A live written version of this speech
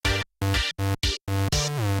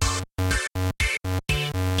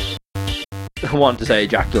I wanted to say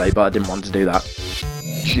ejaculate, but I didn't want to do that.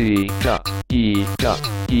 G.E.E.K.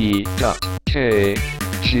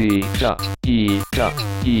 G.E.E.K.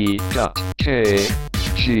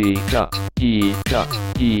 G.E.E.K.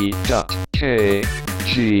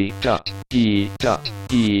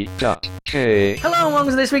 G.E.E.K. Hello and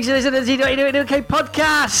welcome to this week's edition of the G.E.E.K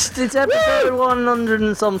podcast. It's episode 100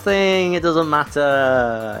 and something. It doesn't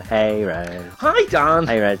matter. Hey, Reg. Hi, Dan.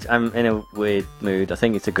 Hey, Reg. I'm in a weird mood. I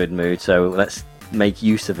think it's a good mood, so let's make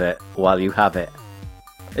use of it while you have it.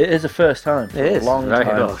 It is the first time. It is. A long right.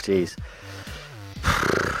 time. Oh, jeez.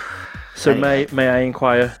 So Anyway. may I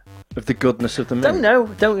inquire of the goodness of the moon?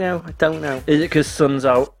 Don't know. Is it because sun's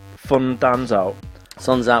out, fun Dan's out?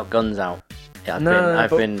 Sun's out, guns out. Yeah,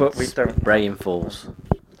 I've been but we don't. spraying fools.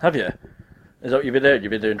 Have you? Is that what you've been doing?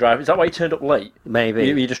 You've been doing driving? Is that why you turned up late? Maybe.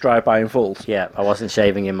 You just drive by in fools? Yeah, I wasn't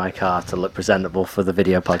shaving in my car to look presentable for the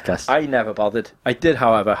video podcast. I never bothered. I did,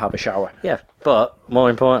 however, have a shower. Yeah, but more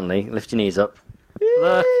importantly, lift your knees up.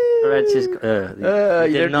 Look, Reg is.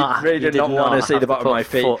 You did not want to see the bottom of my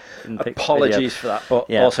feet. Apologies for that,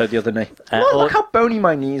 but also the other knee. Look how bony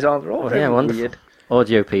my knees are. They're all very weird.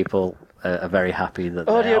 Audio people are very happy that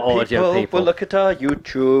audio people will look at our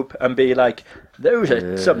YouTube and be like, those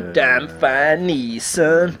are some damn fine knees,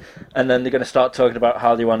 son. And then they're going to start talking about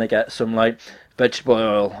how they want to get some like vegetable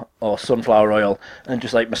oil or sunflower oil and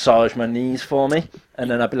just like massage my knees for me.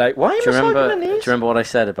 And then I'd be like, why are you massaging my knees? Do you remember what I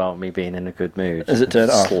said about me being in a good mood? As it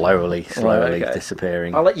turned out. Slowly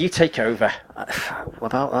disappearing. I'll let you take over.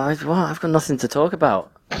 What? I've got nothing to talk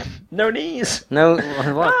about. No knees. No,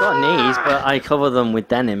 well, I've got knees, but I cover them with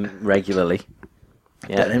denim regularly.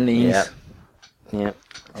 Yeah. Denim knees. Yeah.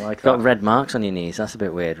 I like You've got that. red marks on your knees. That's a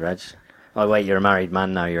bit weird, Reg. Oh wait, you're a married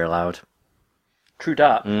man now. You're allowed. True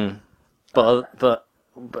that. But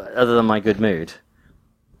other than my good mood,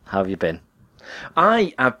 how have you been?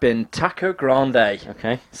 I have been taco grande,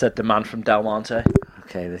 Okay. said the man from Del Monte.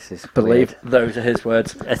 Okay, this is Believe weird. those are his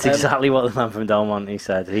words. That's exactly what the man from Del Monte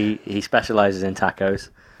said. He specialises in tacos.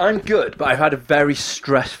 I'm good, but I've had a very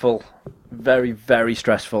stressful, very, very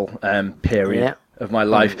stressful period of my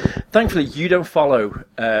life. Thankfully, you don't follow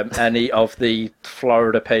any of the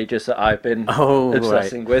Florida pages that I've been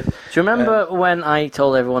obsessing with. Do you remember when I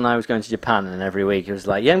told everyone I was going to Japan, and every week it was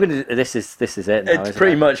like, yeah, I'm going to. This is it now. It's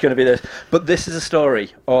pretty much going to be this. But this is a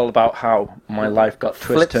story all about how my life got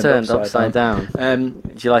turned upside down.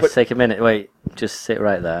 Would you like to take a minute? Wait, just sit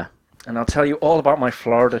right there. And I'll tell you all about my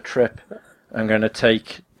Florida trip. I'm going to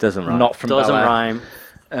take. Doesn't rhyme. Not from Doesn't Bel-Air. rhyme.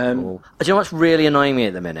 Do you know what's really annoying me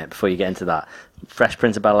at the minute, before you get into that? Fresh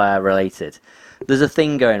Prince of Bel-Air related. There's a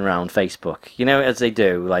thing going around Facebook. You know, as they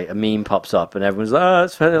do, like a meme pops up and everyone's like, oh,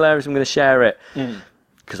 it's hilarious, I'm going to share it.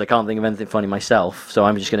 Because I can't think of anything funny myself, so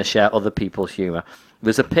I'm just going to share other people's humour.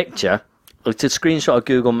 There's a picture, it's a screenshot of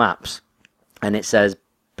Google Maps, and it says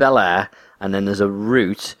Bel-Air, and then there's a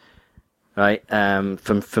route, right, from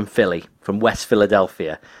Philly, from West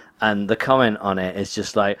Philadelphia. And the comment on it is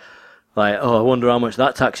just like, oh, I wonder how much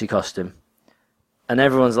that taxi cost him. And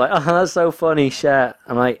everyone's like, oh, that's so funny, share.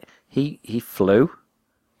 I'm like, he flew.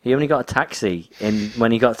 He only got a taxi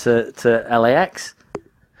when he got to LAX.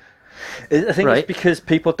 I think it's because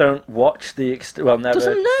people don't watch the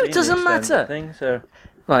Doesn't matter. Thing, so.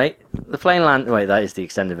 Right, the plane wait, that is the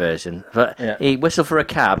extended version. But he whistled for a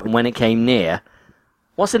cab, and when it came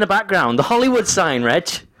what's in the background? The Hollywood sign, Reg.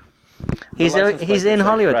 He's in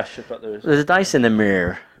Hollywood. There's a dice in the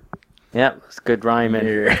mirror. Yeah, it's good rhyme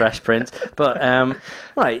in Fresh Prince. But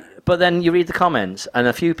but then you read the comments, and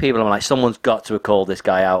a few people are like, someone's got to have called this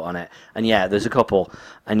guy out on it. And yeah, there's a couple.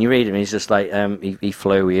 And you read him, he's just like, he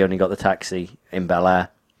flew, he only got the taxi in Bel-Air,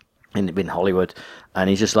 in Hollywood. And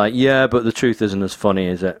he's just like, yeah, but the truth isn't as funny,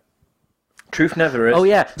 is it? Truth never is. Oh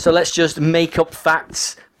yeah, so let's just make up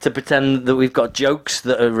facts to pretend that we've got jokes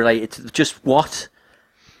that are related to just what?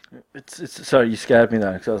 It's sorry, you scared me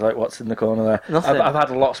there because I was like, "What's in the corner there?" Nothing. I've had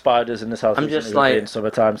a lot of spiders in this house. I'm recently just like in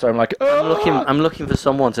summertime, so I'm like, oh! I'm looking for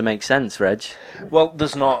someone to make sense, Reg. Well,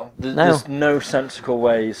 there's not. There's no sensical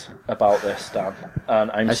ways about this, Dan.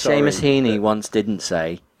 And I'm As sorry. Seamus Heaney once didn't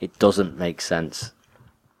say, it doesn't make sense.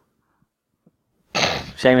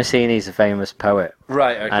 Seamus Heaney's a famous poet,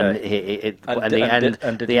 right? Okay. And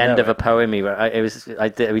the end of a poem. We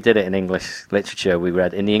did it in English literature. We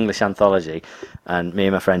read in the English anthology, and me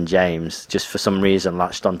and my friend James, just for some reason,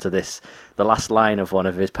 latched onto this. The last line of one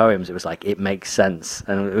of his poems, it was like, "It makes sense,"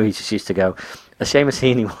 and we just used to go. As Seamus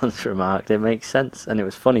Heaney once remarked, "It makes sense," and it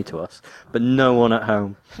was funny to us, but no one at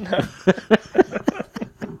home. No.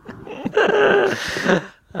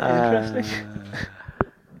 Interesting.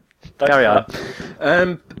 Carry on.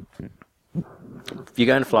 you're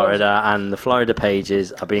going to Florida, and the Florida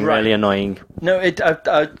pages are being really annoying. No,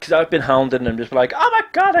 because I've been hounding them, just like, oh my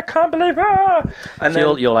god, I can't believe it. And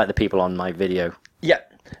So then, you're like the people on my video. yeah.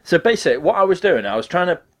 So basically, what I was doing, I was trying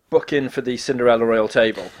to book in for the Cinderella Royal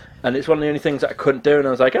Table, and it's one of the only things that I couldn't do, and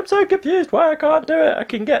I was like, I'm so confused why I can't do it. I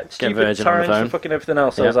can get stupid Virgin on the times phone. for fucking everything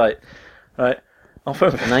else. So I was like, right, I'll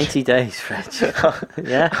phone Virgin. 90 days, Reg.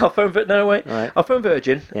 Yeah. I'll phone Virgin. No, wait. Right. I'll phone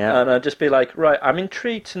Virgin, Yeah. and I'll just be like, right, I'm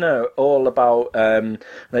intrigued to know all about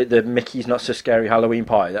like the Mickey's Not So Scary Halloween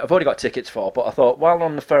party that I've already got tickets for, but I thought, while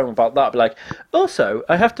on the phone about that, I'd be like, also,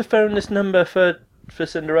 I have to phone this number for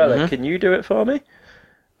Cinderella. Mm-hmm. Can you do it for me?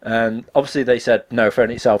 And obviously they said, no, phone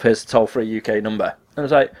it yourself, here's the toll-free UK number. And I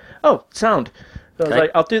was like, oh, sound. So I was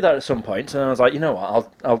like, I'll do that at some point. And I was like, you know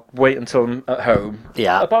what, I'll wait until I'm at home.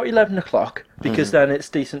 Yeah. About 11 o'clock, because then it's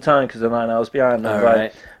decent time, because I'm 9 hours behind. And I was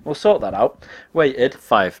like, we'll sort that out. Waited.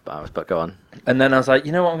 5 hours, but go on. And then I was like,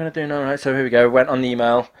 you know what I'm going to do now? Right, so here we go. Went on the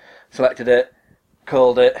email, selected it,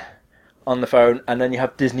 called it on the phone, and then you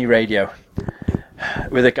have Disney Radio.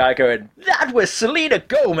 With a guy going, that was Selena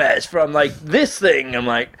Gomez from, like, this thing. I'm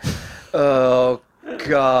like, oh,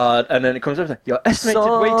 God. And then it comes up with, your estimated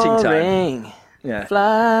waiting time. Yeah.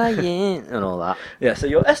 Flying, and all that. Yeah, so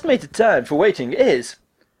your estimated time for waiting is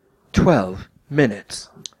 12 minutes.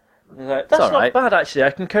 I was like, that's not bad, actually.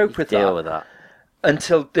 I can cope with that. Deal with that.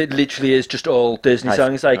 Until it literally is just all Disney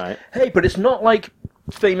songs. Like, hey, but it's not like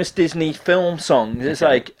famous Disney film songs. It's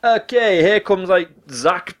like, okay, here comes, like,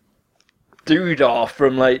 Zach Dudar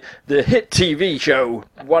from like the hit TV show,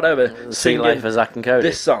 whatever, Sing Life of Zack and Cody.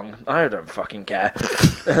 This song. I don't fucking care.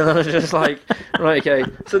 And I was just like, right, okay.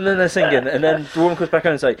 So then they're singing, and then the woman comes back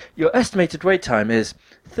on and says, like, your estimated wait time is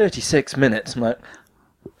 36 minutes. I'm like,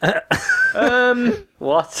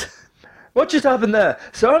 what just happened there?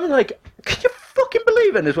 So I'm like, can you fucking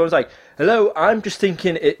believe it? And this woman's like, hello, I'm just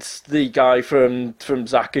thinking it's the guy from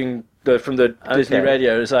Zack and from the Disney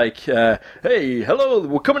Radio. It's like, hey, hello,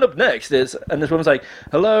 we're coming up next. And this woman's like,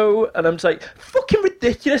 hello, and I'm just like, fucking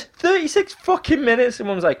ridiculous, 36 fucking minutes. And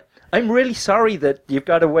woman's like, I'm really sorry that you've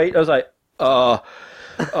got to wait. I was like, oh,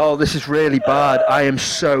 this is really bad. I am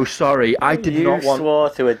so sorry. I did not want. You swore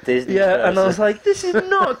to a Disney. Yeah, person. and I was like, this is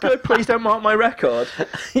not good. Please don't mark my record.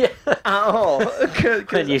 Yeah. At all.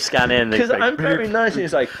 When you scan in, because like, I'm very nice, and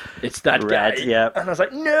he's like, it's that Red, guy. yeah. And I was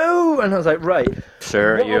like, no. And I was like, right.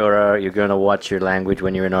 Sir, you're going to watch your language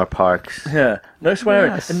when you're in our parks. Yeah. No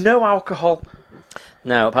swearing. Yes. And no alcohol.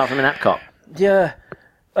 No, apart from in Epcot. Yeah.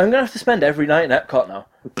 I'm going to have to spend every night in Epcot now.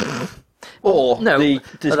 Or the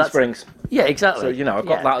Disney Springs. Yeah, exactly. So, you know, I've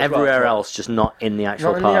got that as everywhere well. else, just not in the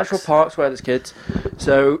actual Not parks. in the actual parks where there's kids.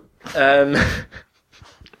 So,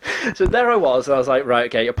 so there I was, and I was like, right,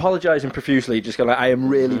 okay, apologising profusely, just going like, I am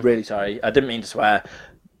really, really sorry. I didn't mean to swear.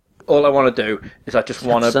 All I want to do is I just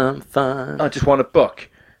want to... some fun. I just want to book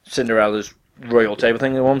Cinderella's royal table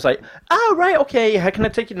thing. And the woman's like, oh, right, okay, how can I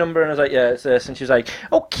take your number? And I was like, yeah, it's this. And she was like,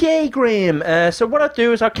 okay, Graham, so what I'll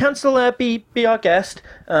do is I'll cancel be our guest.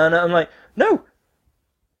 And I'm like, no.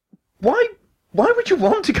 Why would you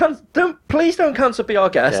want to cancel? Please don't cancel be our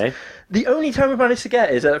guest. Okay. The only time we managed to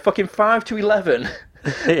get is at fucking 5 to 11.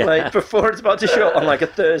 Yeah. Like before it's about to shut on like a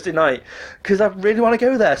Thursday night, because I really want to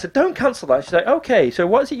go there, so don't cancel that. She's like, okay, so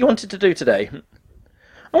what is it you wanted to do today?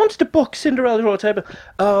 I wanted to book Cinderella's royal table.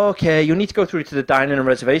 Oh, okay, you'll need to go through to the dining and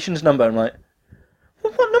reservations number. I'm like,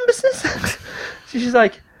 well, what number is this? So she's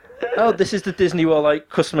like, oh, this is the Disney World like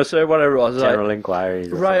customer service, whatever it was. General like, inquiries.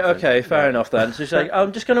 Right, okay, fair enough then. So she's like,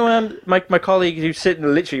 I'm just going to, my colleague who's sitting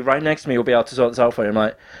literally right next to me will be able to sort this out for you. I'm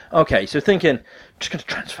like, okay, so thinking, just going to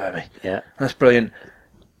transfer me. Yeah. That's brilliant.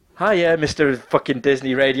 Hiya, Mr. fucking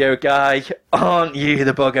Disney Radio guy. Aren't you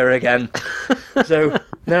the bugger again? So,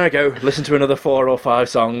 there I go. Listen to another 4 or 5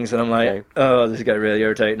 songs, and I'm like, oh, this is going to really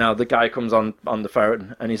irritate. Now, the guy comes on the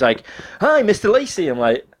phone, and he's like, hi, Mr. Lacey. I'm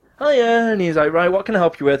like, hiya. And he's like, right, what can I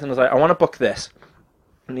help you with? And I was like, I want to book this.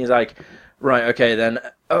 And he's like, right, okay, then.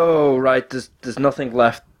 Oh, right, there's nothing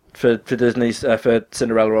left for Disney's, for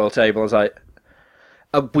Cinderella Royal Table. I was like,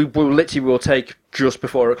 we will take just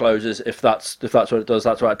before it closes, if that's what it does.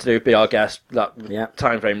 That's what I had to do. Be our guest. That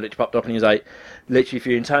time frame literally popped up, and he's like, literally for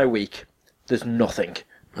your entire week, there's nothing.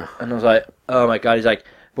 And I was like, oh my god. He's like,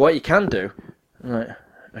 but what you can do. I'm like,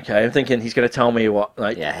 okay. I'm thinking he's going to tell me what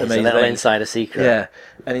amazing. It's amazing a little insider secret. Yeah,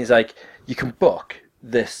 and he's like, you can book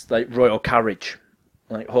this like royal carriage,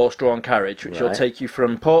 like horse-drawn carriage, which will take you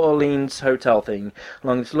from Port Orleans hotel thing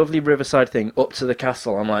along this lovely riverside thing up to the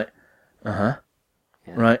castle. I'm like, yeah.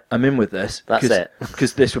 Right, I'm in with this. That's it.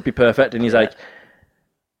 Because this would be perfect. And he's like,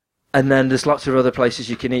 and then there's lots of other places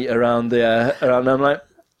you can eat around the around. I'm like,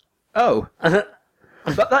 oh,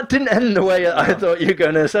 that didn't end the way I thought you were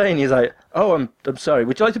going to say. And he's like, oh, I'm sorry.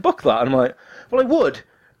 Would you like to book that? And I'm like, well, I would,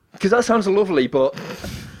 because that sounds lovely, but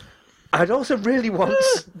I'd also really want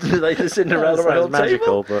like the Cinderella royal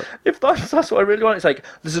magical, table. but If that's what I really want. It's like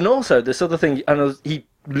there's this other thing, and he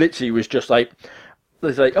literally was just like.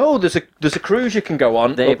 It's like, oh, there's a cruise you can go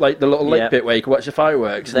on, like the little lake bit where you can watch the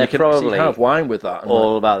fireworks, and you can obviously have wine with that.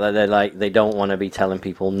 All about that. They're like, they don't want to be telling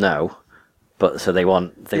people no, but so they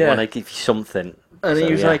want to give you something. And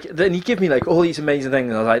he was like, then he gave me like all these amazing things,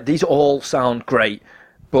 and I was like, these all sound great,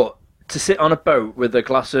 but to sit on a boat with a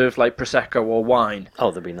glass of like prosecco or wine,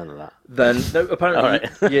 there'll be none of that. Then no, apparently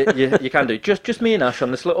you can do just me and Ash on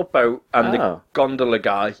this little boat and the gondola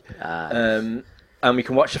guy. And we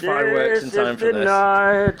can watch the fireworks in time for this.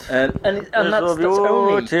 And that's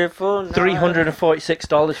only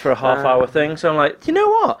 $346 for a half-hour thing. So I'm like, you know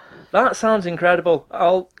what? That sounds incredible.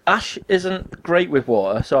 Ash isn't great with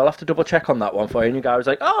water, so I'll have to double-check on that one for you. And your guy was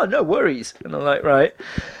like, oh, no worries. And I'm like, right.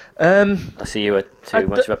 I see you were too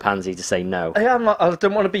much of a pansy to say no. I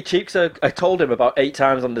don't want to be cheap, so I told him about 8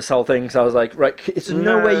 times on this whole thing. So I was like, right, it's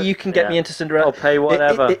no way you can get me into Cinderella. I'll pay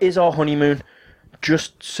whatever. It is our honeymoon.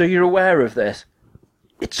 Just so you're aware of this.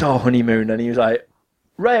 It's our honeymoon. And he was like,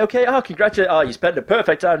 right, okay, congratulations. You spent the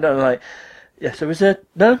perfect time. And I'm like, yeah, so is it?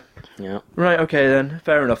 No? Yeah. Right, okay then.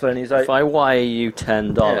 Fair enough then. He's like, if I wire you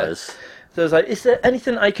 $10. Yeah. So I was like, is there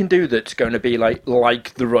anything I can do that's going to be like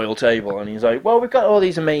the royal table? And he's like, well, we've got all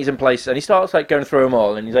these amazing places. And he starts like going through them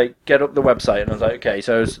all. And he's like, get up the website. And I was like, okay.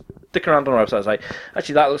 So I was sticking around on the website. I was like,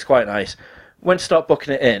 actually, that looks quite nice. Went to start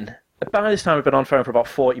booking it in. By this time, we've been on phone for about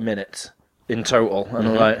 40 minutes in total. And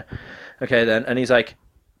I'm like, okay then. And he's like,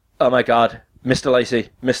 oh my God, Mr. Lacey.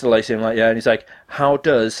 I'm like, yeah. And he's like, how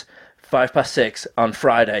does 6:05 on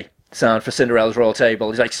Friday sound for Cinderella's royal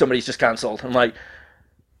table? He's like, somebody's just cancelled. I'm like,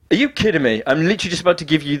 are you kidding me? I'm literally just about to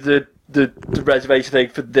give you the reservation thing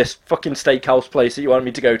for this fucking steakhouse place that you want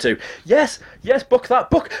me to go to. Yes, book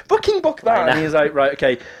that. Fucking book that. And he's like, right,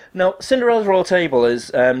 okay. Now, Cinderella's royal table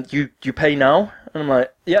is, you pay now? And I'm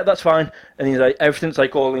like, yeah, that's fine. And he's like, everything's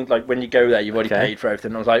like all in, like when you go there, you've already paid for everything.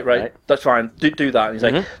 And I was like, right, that's fine. Do that. And he's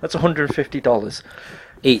like, that's $150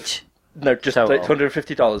 each. No, just like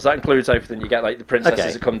 $150. That includes everything. You get like the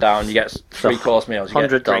princesses that come down. You get 3-course meals. You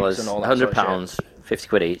get drinks and all that. £100, 50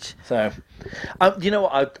 quid each. So, you know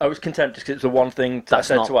what? I was content just because it's the one thing I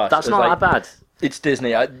said to us. That's not that bad. It's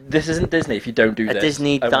Disney. This isn't Disney if you don't do this. A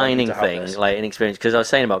Disney dining thing, like an experience. Because I was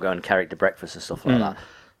saying about going character breakfast and stuff like that.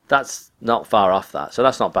 That's not far off that. So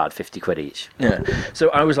that's not bad, 50 quid each. Yeah. So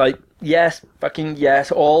I was like, yes, fucking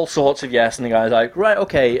yes, all sorts of yes. And the guy's like, right,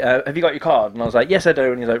 okay, have you got your card? And I was like, yes, I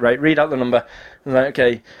do. And he's like, right, read out the number. I was like,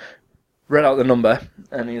 okay, read out the number.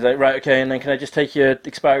 And he's like, right, okay, and then can I just take your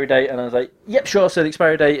expiry date? And I was like, yep, sure. So the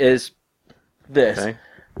expiry date is this. Okay.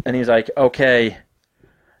 And he's like, okay,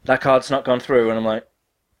 that card's not gone through. And I'm like,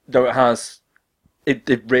 no, it has.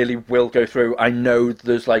 It really will go through. I know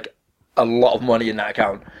there's like a lot of money in that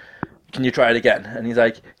account. Can you try it again? And he's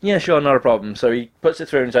like, yeah, sure, not a problem. So he puts it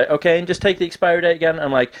through and he's like, okay, and just take the expiry date again.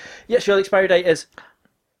 I'm like, yeah, sure, the expiry date is...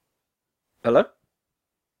 Hello?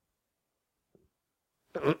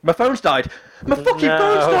 My phone's died. My fucking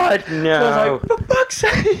phone's died. No. So I was like, for fuck's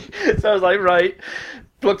sake. So I was like, right,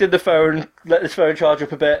 plugged in the phone, let this phone charge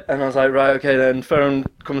up a bit, and I was like, right, okay, then phone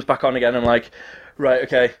comes back on again. I'm like, right,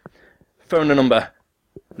 okay, phone the number.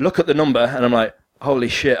 Look at the number, and I'm like, holy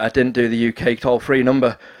shit, I didn't do the UK toll-free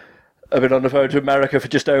number. I've been on the phone to America for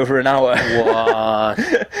just over an hour. What?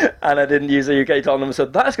 And I didn't use the UK toll number, so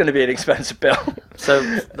that's going to be an expensive bill. So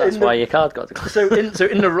that's why your card got declined. So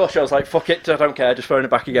in the rush, I was like, fuck it, I don't care, just phone it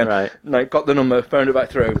back again. Right. And I got the number, phoned it back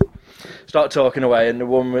through. Started talking away, and the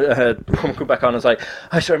woman come back on and was like,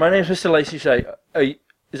 hi, sorry, my name's Mr. Lacey. She's like,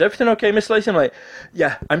 is everything okay, Miss Lacey? I'm like,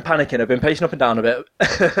 yeah, I'm panicking. I've been pacing up and down a bit.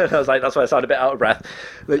 And I was like, that's why I sound a bit out of breath.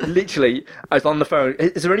 Like, literally, I was on the phone.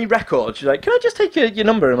 Is there any record? She's like, can I just take your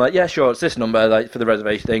number? I'm like, yeah, sure, it's this number, like, for the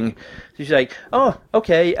reservation thing. So she's like, oh,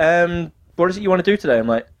 okay, what is it you want to do today? I'm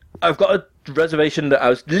like, I've got a reservation that I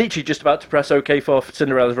was literally just about to press OK for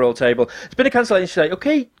Cinderella's royal table. It's been a cancellation. She's like,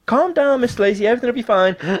 okay, calm down, Miss Lacey, everything will be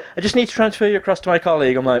fine. I just need to transfer you across to my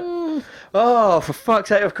colleague. I'm like, oh, for fuck's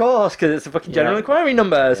sake, of course, because it's a fucking general inquiry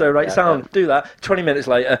number. So, right, sound, do that. 20 minutes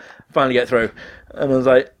later, finally get through. And I was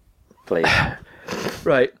like, please.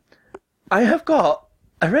 Right, I have got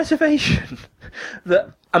a reservation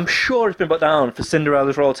that I'm sure has been put down for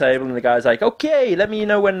Cinderella's royal table. And the guy's like, okay, let me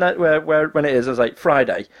know when when it is. I was like,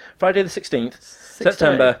 Friday the 16th,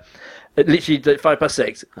 September, literally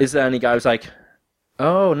 6:05. Is there any guy who's like,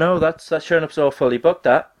 oh, no, that's showing up so fully booked,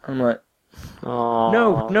 that. I'm like,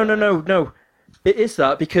 no. It is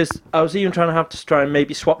that, because I was even trying to try and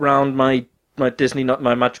maybe swap round my my Disney, not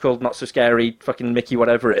my magical, not so scary, fucking Mickey,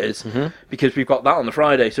 whatever it is, because we've got that on the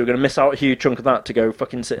Friday, so we're going to miss out a huge chunk of that to go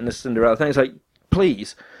fucking sit in the Cinderella thing. It's like,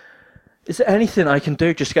 please, is there anything I can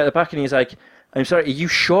do just to get it back? And he's like, I'm sorry, are you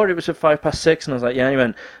sure it was at 6:05? And I was like, yeah. And he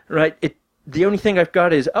went, right, the only thing I've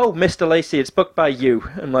got is, oh, Mr. Lacey, it's booked by you.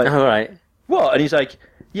 I'm like, all right. What? And he's like,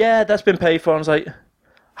 yeah, that's been paid for. And I was like,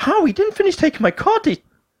 how? He didn't finish taking my card.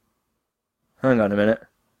 Hang on a minute.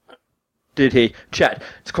 Did he? Chet,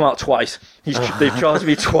 it's come out twice. They've charged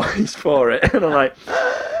me twice for it. And I'm like,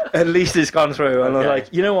 at least it's gone through. And I was like,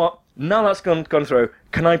 you know what? Now that's gone through,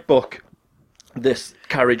 can I book this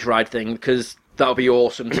carriage ride thing? Because that'll be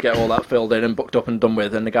awesome to get all that filled in and booked up and done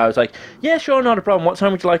with. And the guy was like, yeah, sure, not a problem. What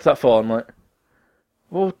time would you like that for? I'm like,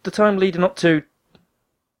 well, the time leading up to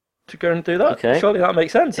go and do that. Okay. Surely that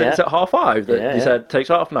makes sense. Yeah. It's at 5:30 that he said takes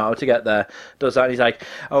half an hour to get there. Does that, and he's like,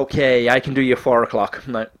 okay, I can do you 4:00.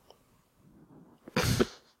 I'm like, I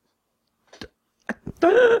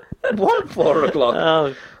don't want 4:00.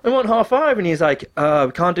 Oh. I want 5:30, and he's like,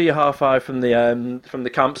 we can't do you 5:30 from the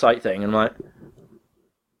campsite thing. And I'm like,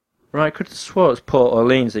 right, I could have swore it was Port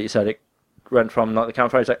Orleans that you said it went from, not the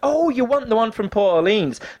campfire. He's like, oh, you want the one from Port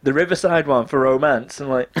Orleans, the Riverside one for romance? And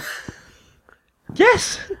I'm like,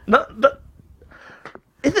 yes. Were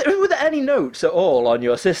there any notes at all on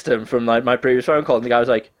your system from like my previous phone call? And the guy was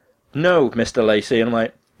like, no, Mr. Lacey. And I'm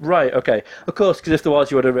like, right, okay. Of course, because if there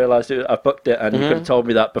was, you would have realised I booked it, and you could have told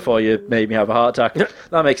me that before you made me have a heart attack.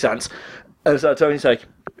 That makes sense. And so Tony's like,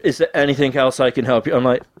 is there anything else I can help you? I'm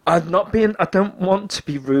like, I don't want to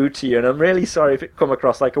be rude to you, and I'm really sorry if it come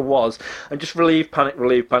across like I was. I'm just relieved again.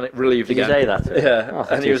 Did you say that? Yeah. Oh,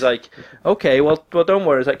 and he was like, okay, well, don't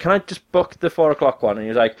worry. He's like, can I just book the 4:00 one? And he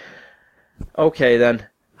was like, okay then.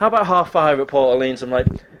 How about 5:30 at Port Orleans? I'm like,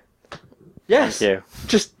 yes. Thank you.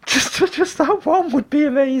 Just that one would be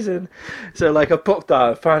amazing. So like I booked that,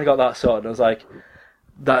 I finally got that sorted, and I was like,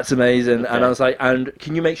 that's amazing. Okay. And I was like, and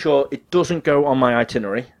can you make sure it doesn't go on my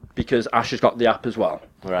itinerary? Because Ash has got the app as well.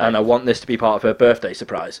 Right. And I want this to be part of her birthday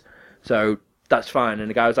surprise. So that's fine. And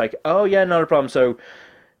the guy was like, oh yeah, not a problem. So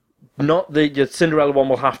not your Cinderella one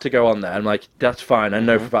will have to go on there. I'm like, that's fine. I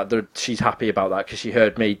know for a fact that she's happy about that because she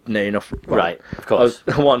heard me near enough. Well, right, of course.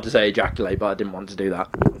 I wanted to say ejaculate, but I didn't want to do that.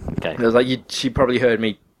 Okay. I was like, she probably heard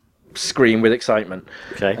me scream with excitement.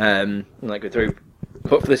 Okay. And like go through,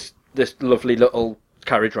 but for this lovely little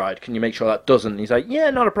carriage ride, can you make sure that doesn't? And he's like, yeah,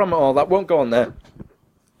 not a problem at all. That won't go on there.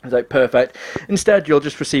 I was like, perfect. Instead, you'll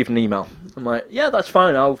just receive an email. I'm like, yeah, that's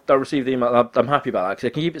fine. I'll receive the email. I'm happy about that because I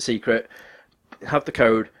can keep it secret, have the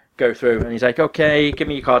code, go through. And he's like, okay, give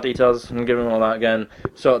me your card details. And give him all that again.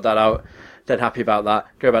 Sort that out. Dead happy about that.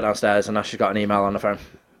 Go back downstairs, and now she's got an email on the phone.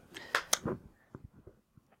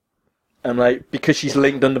 I'm like, because she's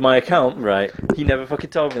linked under my account. Right. He never fucking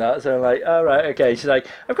told me that. So I'm like, all right, okay. She's like,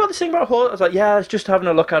 I've got this thing about a horse. I was like, yeah, I was just having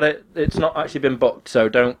a look at it. It's not actually been booked, so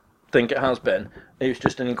don't think it has been. It was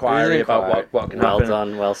just an inquiry about what can happen. Well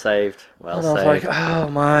done, well saved, well and saved. I was like, oh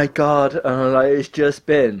my god. And I was like, it's just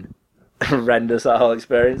been horrendous, that whole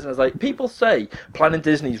experience. And I was like, people say planning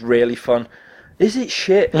Disney's really fun. Is it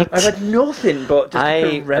shit? I've had nothing but just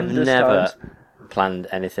horrendous times. Never planned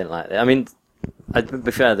anything like that. I mean, to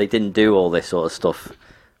be fair, they didn't do all this sort of stuff.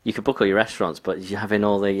 You could book all your restaurants, but you're having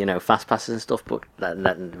all the, fast passes and stuff booked.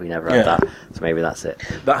 We never had that, so maybe that's it.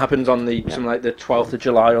 That happens on something like the 12th of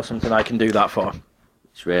July or something. I can do that for.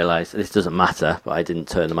 Just realised this doesn't matter, but I didn't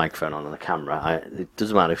turn the microphone on the camera. It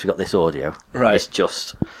doesn't matter if you've got this audio. Right. It's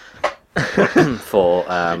just for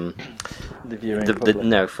the viewing.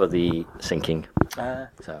 For the syncing.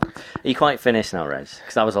 So, are you quite finished now, Rez?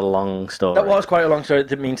 Because that was a long story. That was quite a long story. It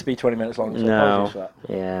didn't mean to be 20 minutes long. So apologies for that.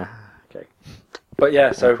 Yeah. Okay. But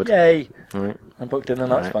yeah, so yay! All right. I'm booked in,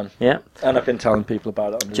 and that's fun. Yeah. And I've been telling people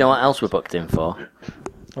about it. Do you know what else we're booked in for?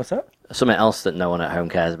 What's that? Something else that no one at home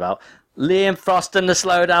cares about. Liam Frost and the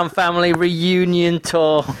Slowdown Family reunion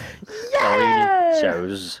tour. Yeah! Reunion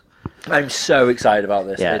shows. I'm so excited about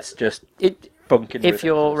this. Yeah. It's just funkin'. If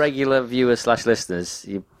you're regular viewers / listeners,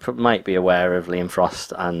 you might be aware of Liam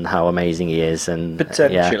Frost and how amazing he is. And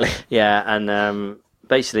potentially. Yeah, and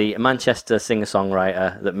basically a Manchester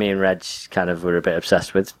singer-songwriter that me and Reg kind of were a bit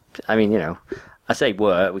obsessed with. I mean, I say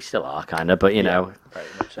we still are kind of, but very much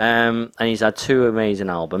so. And he's had 2 amazing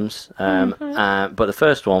albums. But the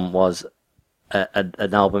first one was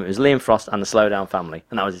an album. It was Liam Frost and the Slowdown Family,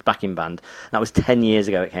 and that was his backing band. And that was 10 years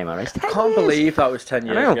ago it came out. I can't believe that was 10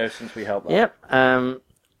 years ago since we helped that. Yep.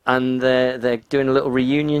 And they're doing a little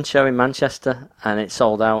reunion show in Manchester, and it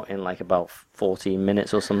sold out in like about 14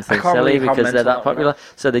 minutes or something silly because they're that popular.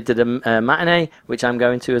 So they did a matinee, which I'm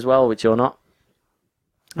going to as well, which you're not.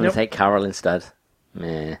 I'm going to take Carol instead.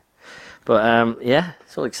 Yeah. But yeah,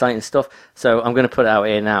 it's all exciting stuff. So I'm going to put it out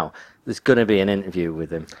here now. There's going to be an interview with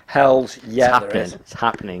him. Hell's yeah, It's happening. It's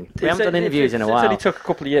happening. We haven't done It's- interviews in a It's while. only took a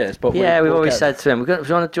couple of years, but We've we'll always get said to him, do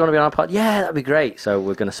you want to be on our pod? Yeah, that'd be great. So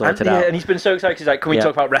we're going to sort it out. And he's been so excited. He's like, "Can we Yeah.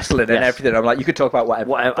 talk about wrestling and Yes. everything?" I'm like, "You could talk about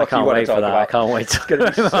whatever. I fuck can't you wanna wait for talk that. about." I can't wait. It's going to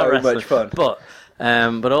be so much fun.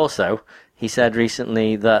 But also, he said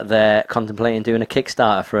recently that they're contemplating doing a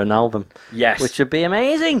Kickstarter for an album. Yes. Which would be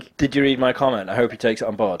amazing. Did you read my comment? I hope he takes it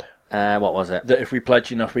on board. What was it? That if we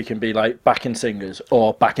pledge enough, we can be like backing singers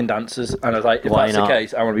or backing dancers. And I was like, if Why that's not? the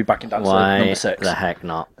case, I want to be backing dancer Why number 6. the heck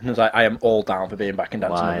not? And I was like, I am all down for being backing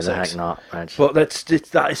dancer Why number the 6. heck not, Reg? But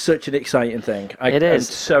that is such an exciting thing. It is.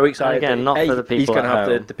 I'm so excited. And again, not A, for the people he's going to at have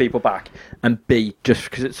home. the people back, and B, just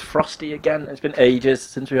because it's Frosty again. It's been ages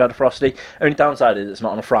since we've had a Frosty. Only downside is it's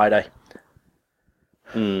not on a Friday.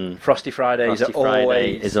 Frosty Fridays Frosty are Friday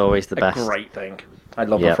always is always the best. a great thing. I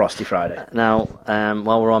love Yep. a Frosty Friday. Now,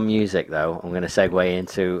 while we're on music, though, I'm going to segue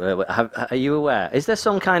into... are you aware? Is there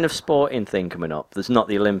some kind of sporting thing coming up that's not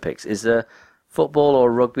the Olympics? Is there football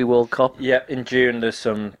or rugby World Cup? Yeah, in June there's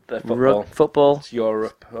some football. Football? It's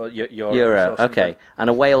Europe. Or Europe. Euro, or something. okay. And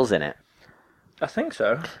are Wales in it? I think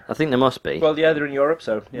so. I think there must be. Well, yeah, they're in Europe,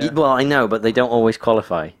 so yeah. Well, I know, but they don't always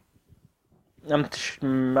qualify.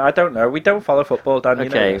 I don't know. We don't follow football, Dan. You know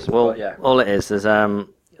Okay, this, well, but yeah. all it is, there's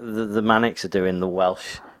the Manics are doing the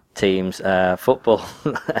Welsh team's football.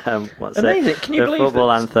 What's Amazing. it? Can you the believe football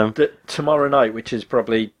that, anthem? that tomorrow night, which is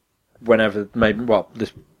probably whenever, maybe, well,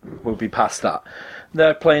 this will be past that,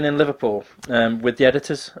 they're playing in Liverpool with the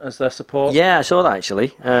Editors as their support? Yeah, I saw that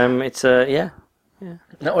actually. It's yeah.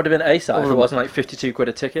 That would have been ASAP if it wasn't like 52 quid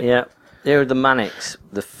a ticket. Yeah, they were the Manics.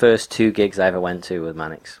 The first 2 gigs I ever went to with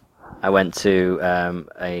Manics. I went to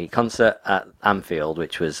a concert at Anfield,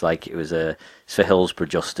 which was like it was for Hillsborough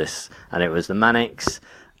Justice, and it was the Manics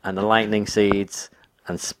and the Lightning Seeds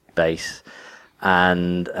and Space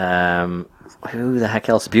and who the heck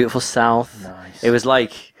else? Beautiful South. Nice. It was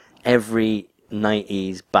like every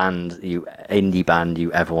 90s indie band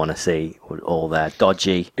you ever want to see were all there.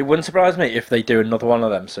 Dodgy. It wouldn't surprise me if they do another one of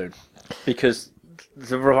them soon, because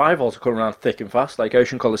the revivals are coming around thick and fast, like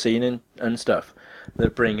Ocean Coliseum and stuff.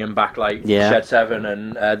 They're bringing back like Shed 7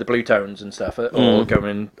 and the Blue Tones and stuff are all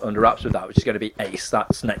going under wraps with that, which is going to be ace.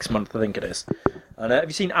 That's next month, I think it is. And have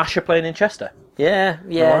you seen Asher playing in Chester? Yeah,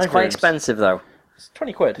 it's live quite rooms. expensive though. It's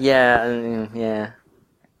 20 quid. Yeah.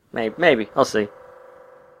 Maybe. I'll see.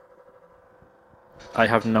 I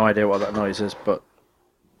have no idea what that noise is, but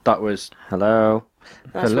that was Hello.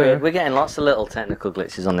 That's Hello. weird. We're getting lots of little technical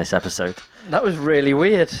glitches on this episode. really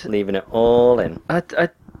weird. Leaving it all in. I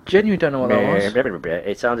genuinely don't know what that was.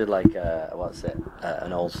 It sounded like, what's it?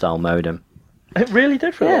 An old style modem. It really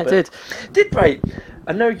did for a Yeah, little it bit. Did right.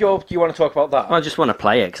 I know you want to talk about that. I just want to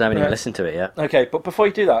play it because I haven't even Right. listened to it yet. Okay, but before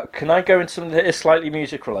you do that, can I go into something that is slightly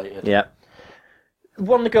music related? Yeah.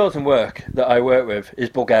 One of the girls in work that I work with is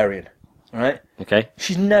Bulgarian, right? Okay.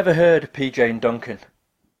 She's never heard of PJ and Duncan.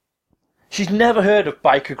 She's never heard of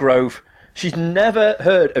Biker Grove. She's never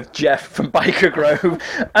heard of Jeff from Biker Grove.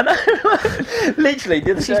 And I literally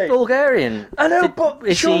the other She's day. Bulgarian. I know, but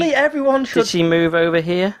is surely everyone should. Did she move over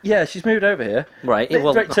here? Yeah, she's moved over here. Right.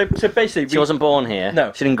 Right, so basically, She wasn't born here.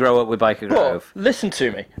 No. She didn't grow up with Biker But Grove. listen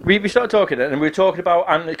to me. We started talking, and we were talking about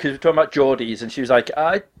because we were talking about Geordies, and she was like,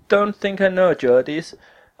 "I don't think I know Geordies,"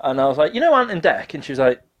 and I was like, "You know Ant and Dec," and she was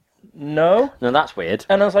like, "No," No, that's weird.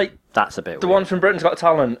 and I was like, That's a bit "The weird. one from Britain's Got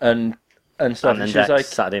Talent and stuff," And then and she was like,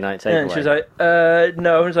 Saturday Night yeah, Takeaway. and she was like,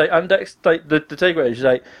 "No," and was like, "And Dec's like the takeaway." She's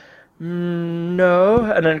like, "No,"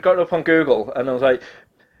 and then got it up on Google, and I was like,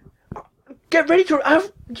 "Get ready to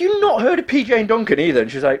have you not heard of PJ and Duncan either?"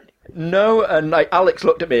 And she's like, "No," and like Alex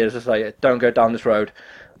looked at me and was just like, "Don't go down this road."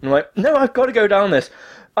 And I'm like, "No, I've got to go down this."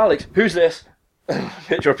 Alex, who's this?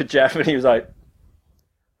 Picture up of Jeff, and he was like,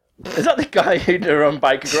 "Is that the guy who on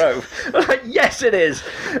Biker Grove?" I'm like, "Yes, it is."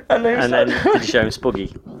 And then, And then did you show him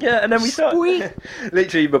Spuggy? yeah, and then we started.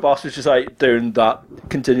 Literally, my boss was just like doing that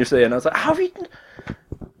continuously, and I was like, "How have you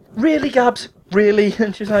really, Gabs? Really?"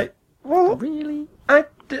 And she's like, "Well, Really?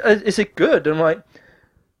 is it good?" And I'm like,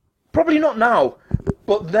 "Probably not now."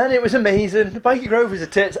 But then it was amazing. Biker Grove was a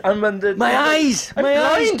tits, and when the My eyes! I'm My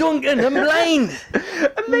eyes, blind. Duncan! I'm blind!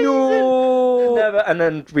 amazing. No! Never. And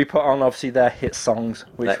then we put on obviously their hit songs,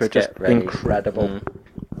 which Let's were just Get Ready. incredible.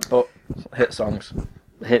 But hit songs.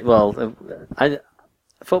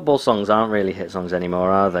 Football songs aren't really hit songs anymore,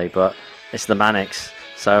 are they? But it's the Manics,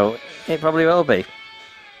 so it probably will be.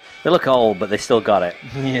 They look old, but they still got it.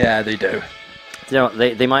 Yeah, they do. You know,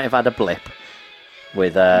 they might have had a blip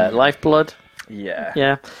with Lifeblood, Yeah.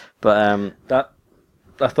 yeah, but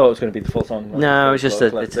I thought it was going to be the full song. No, it's just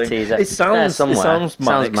it's a teaser. It sounds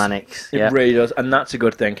Mannix. It really does, and that's a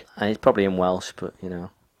good thing. And it's probably in Welsh, but you know.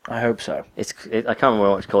 I hope so. I can't remember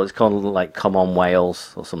what it's called. It's called like "Come On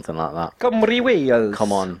Wales" or something like that. Cymru Wales.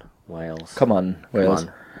 Come on, Wales. Come on, Wales.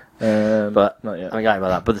 But not yet. I'm excited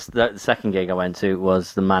about that. But the second gig I went to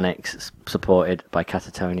was the Mannix, supported by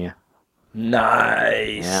Catatonia.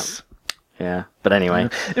 Nice. Yeah. But anyway.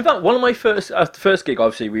 In fact, one of my first gig,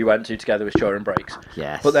 obviously, we went to together with Shore and Breaks.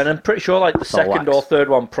 Yes. But then I'm pretty sure like the second or third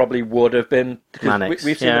one probably would have been... Mannix.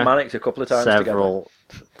 We've seen the Mannix a couple of times Several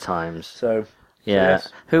times. So... Yeah.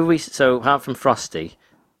 Yes. So apart from Frosty,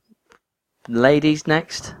 ladies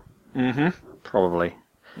next? Mm-hmm. Probably.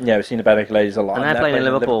 Yeah, we've seen the Benedict Ladies a lot. And they're playing in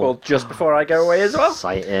Liverpool just before I go away as well.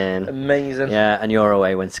 Exciting. Amazing. Yeah, and you're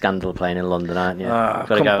away when Scandal are playing in London, aren't you?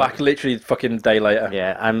 Come back literally fucking day later.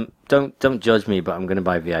 Yeah, don't judge me, but I'm going to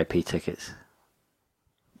buy VIP tickets.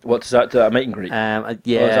 What does that do? A meet and greet?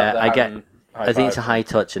 I think it's a high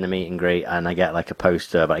touch and a meet and greet, and I get like a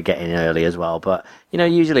poster, but I get in early as well. But you know,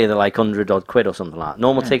 usually they're like £100 or something like that.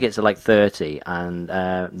 Normal tickets are like 30, and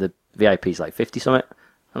the VIP's like 50 something.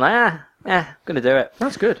 I'm like, I'm gonna do it.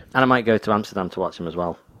 That's good. And I might go to Amsterdam to watch them as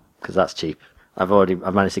well, because that's cheap. I've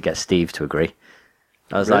managed to get Steve to agree.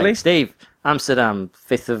 I was like, Steve, Amsterdam,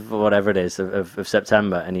 5th of whatever it is of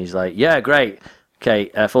September, and he's like, yeah, great.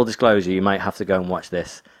 Okay, full disclosure, you might have to go and watch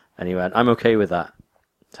this. And he went, I'm okay with that.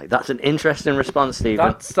 It's like, that's an interesting response,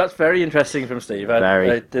 Stephen. That's very interesting from Steve.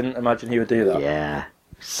 I didn't imagine he would do that. Yeah,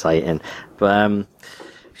 exciting. But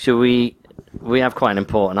should we have quite an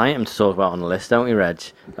important item to talk about on the list, don't we, Reg?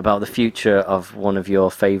 About the future of one of your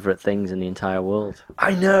favourite things in the entire world.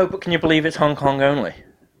 I know, but can you believe it's Hong Kong only?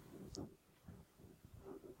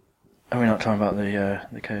 Are we not talking about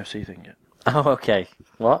the KFC thing yet? Oh, okay.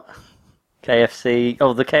 What? KFC.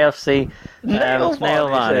 Oh, the KFC nail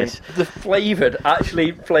varnish. The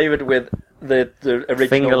actually flavoured with the original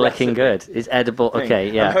finger licking recipe. good. It's edible. Thing. Okay,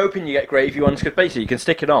 yeah. I'm hoping you get gravy ones because basically you can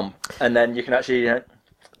stick it on and then you can actually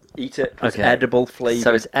eat it. It's edible flavoured.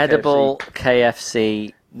 So it's edible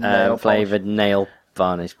KFC flavoured nail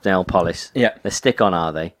varnish, nail polish. Yeah. They stick on,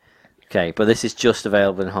 are they? Okay, but this is just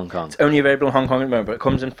available in Hong Kong. It's only available in Hong Kong at the moment, but it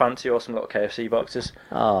comes in fancy awesome little KFC boxes.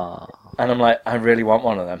 Oh. And I'm like, I really want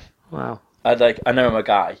one of them. Wow. I know I'm a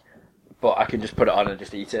guy, but I can just put it on and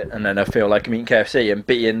just eat it, and then I feel like I'm eating KFC and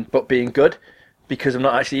being good because I'm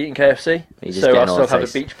not actually eating KFC. So I'll still have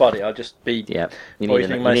a beach body. I'll just be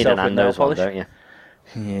poisoning myself with nail polish. Don't you?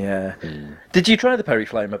 Yeah. Did you try the Peri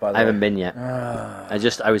Flamer, by the way? I haven't been yet.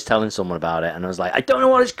 I was telling someone about it, and I was like, I don't know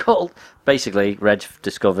what it's called. Basically, Reg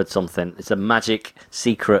discovered something. It's a magic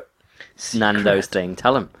secret Nando's thing.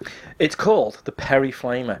 Tell him. It's called the Peri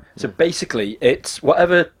Flamer. So basically, it's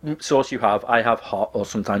whatever sauce you have. I have hot or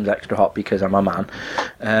sometimes extra hot because I'm a man.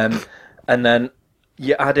 And then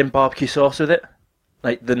you add in barbecue sauce with it,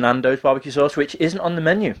 like the Nando's barbecue sauce, which isn't on the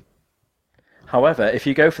menu. However, if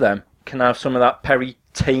you go for them, can have some of that Peri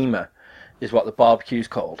Tamer, is what the barbecue's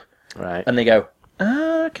called. Right. And they go,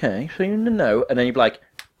 okay, so you know. And then you'd be like,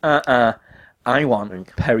 I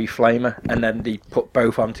want Peri Flamer. And then they put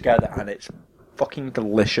both on together, and it's fucking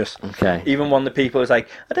delicious. Okay. Even one of the people was like,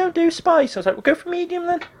 I don't do spice. I was like, well, go for medium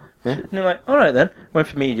then. Yeah. And they're like, all right then. Went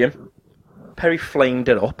for medium. Peri flamed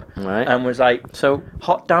it up. Right. And was like, so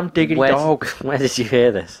hot damn diggity dog. Where did you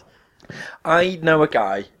hear this? I know a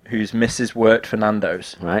guy whose missus worked for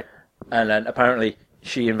Nando's. Right. And then apparently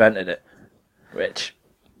she invented it. Which...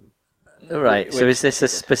 Right, so is this a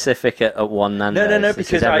specific at one Nando's? No,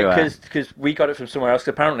 because we got it from somewhere else.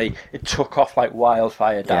 Apparently, it took off like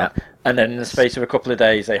wildfire, Dan. Yeah. And then in the space of a couple of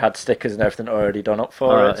days, they had stickers and everything already done up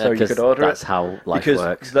for it, so you could order that's how life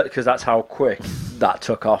works. Because that's how quick that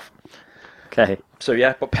took off. Okay. So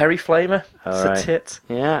yeah, but Peri Flamer, it's a tit.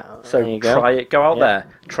 Yeah, so there you try it. Go out there,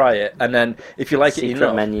 try it, and then if you like it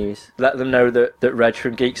enough, menus. Let them know that Reg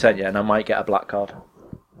from Geek sent you, and I might get a black card.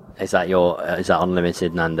 Is that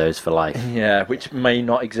unlimited Nando's for life? Yeah, which may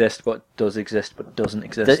not exist, but does exist, but doesn't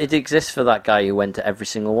exist. It exists for that guy who went to every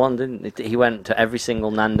single one, didn't he? He went to every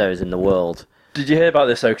single Nando's in the world. Did you hear about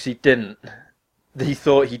this, though? Because he didn't. He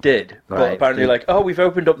thought he did. Right. But apparently, we've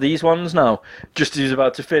opened up these ones now, just as he was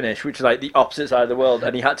about to finish, which is like the opposite side of the world,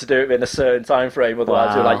 and he had to do it within a certain time frame,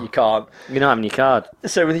 otherwise they're like, you can't. You're not having your card.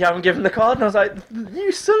 So they haven't given the card, and I was like,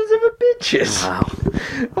 you sons of a bitches.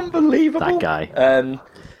 Wow. Unbelievable. That guy.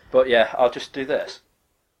 But yeah, I'll just do this.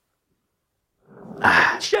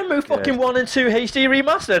 Shenmue fucking 1 and 2 HD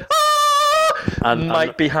remastered.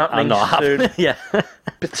 Might be happening soon. Yeah.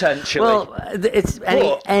 Potentially. Well, it's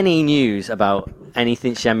any news about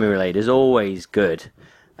anything Shenmue related is always good.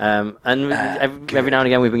 And every now and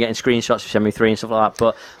again we've been getting screenshots of Shenmue 3 and stuff like that.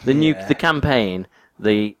 But the campaign,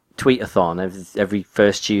 the tweet-a-thon every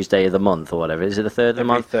first Tuesday of the month or whatever. Is it the third of the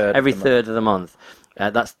month? Every third of the month.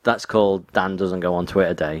 That's called Dan Doesn't Go on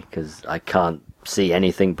Twitter Day, because I can't see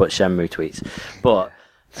anything but Shenmue tweets. But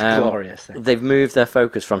glorious thing. They've moved their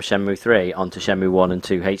focus from Shenmue 3 onto Shenmue 1 and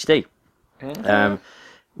 2 HD.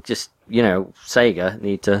 Just, Sega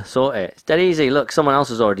need to sort it. It's dead easy. Look, someone else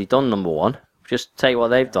has already done number 1. Just take what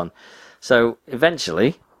they've done. So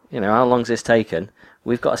eventually, how long's this taken?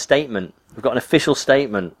 We've got a statement. We've got an official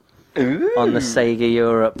statement on the Sega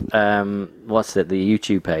Europe, the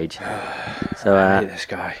YouTube page. So I hate this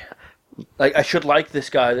guy. Like, I should like this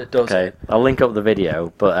guy that does it. I'll link up the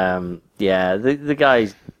video, but the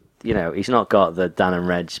guy's, he's not got the Dan and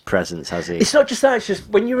Reg presence, has he? It's not just that, it's just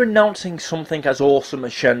when you're announcing something as awesome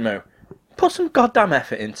as Shenmue, put some goddamn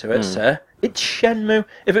effort into it, sir. It's Shenmue.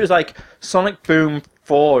 If it was like Sonic Boom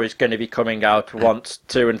 4 is going to be coming out once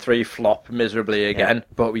 2 and 3 flop miserably again,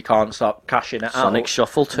 but we can't stop cashing it out. Sonic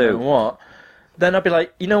Shuffle 2. You know what? Then I'd be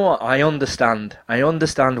like, you know what? I understand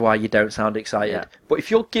why you don't sound excited. Yeah. But if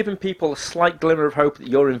you're giving people a slight glimmer of hope that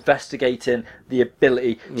you're investigating the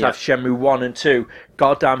ability to have Shenmue 1 and 2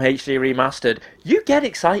 goddamn HD remastered, you get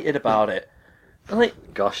excited about it.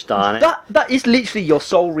 Like, gosh darn it. That is literally your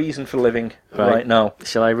sole reason for living right now.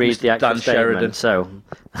 Shall I read Mr. the actual Dan statement? Sheridan. So,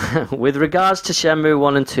 with regards to Shenmue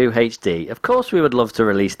 1 and 2 HD, of course we would love to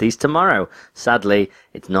release these tomorrow. Sadly,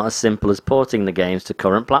 it's not as simple as porting the games to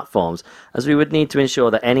current platforms, as we would need to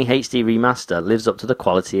ensure that any HD remaster lives up to the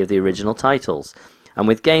quality of the original titles. And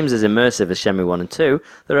with games as immersive as Shenmue 1 and 2,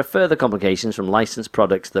 there are further complications from licensed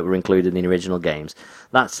products that were included in the original games.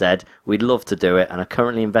 That said, we'd love to do it and are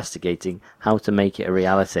currently investigating how to make it a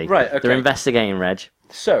reality. Right, okay. They're investigating, Reg.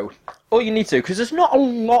 So, all you need to, because there's not a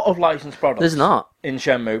lot of licensed products. There's not. In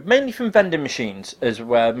Shenmue, mainly from vending machines is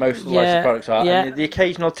where most of the licensed products are, and the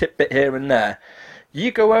occasional tidbit here and there.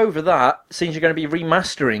 You go over that, since you're going to be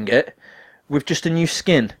remastering it, with just a new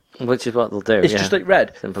skin. Which is what they'll do. It's just like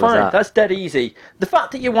red. Simple Fine, as that. that's dead easy. The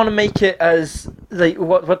fact that you want to make it as like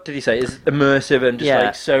what did he say? Is immersive and just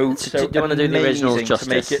like so Do you want to do the originals justice?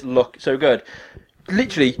 To make it look so good.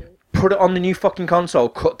 Literally, put it on the new fucking console.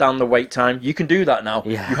 Cut down the wait time. You can do that now.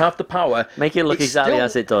 Yeah. You have the power. Make it look exactly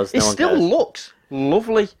as it does. It still looks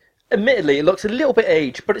lovely. Admittedly, it looks a little bit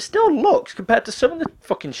aged, but it still looks, compared to some of the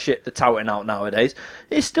fucking shit that's touting out nowadays,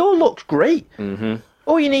 it still looks great. Mm-hmm.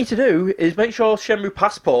 All you need to do is make sure Shenmue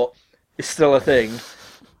Passport is still a thing.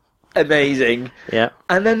 Amazing. Yeah.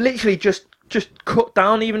 And then literally just cut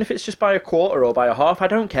down, even if it's just by a quarter or by a half, I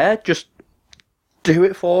don't care. Just do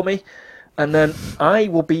it for me. And then I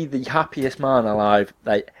will be the happiest man alive,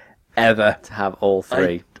 like, ever. To have all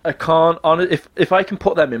three. I can't, if I can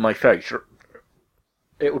put them in my face,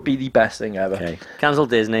 it would be the best thing ever. Okay. Cancel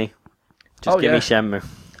Disney. Just give me Shenmue.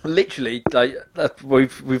 Literally, like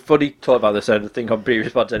we've fully talked about this, I think, on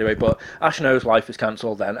previous pods anyway, but Ashino's life is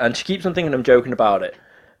cancelled then, and she keeps on thinking I'm joking about it.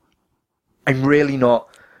 I'm really not.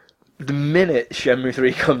 The minute Shenmue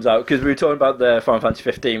 3 comes out, because we were talking about the Final Fantasy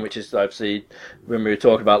 15, which is obviously, when we were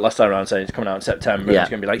talking about last time around, saying it's coming out in September, and there's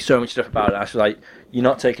going to be like so much stuff about it, Ash was like, you're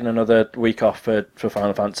not taking another week off for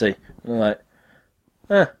Final Fantasy. And I'm like,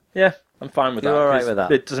 yeah. I'm fine with that. You're alright with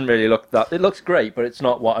that? It doesn't really look that... It looks great, but it's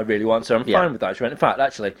not what I really want, so I'm fine with that. She went, in fact,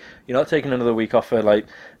 actually, you're not taking another week off for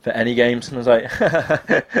any games? And I was like,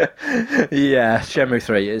 yeah, Shenmue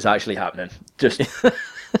 3 is actually happening.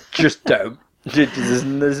 Just don't.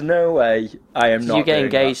 There's no way I am not. Did you get doing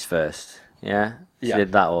engaged that. first? Yeah? She Yeah.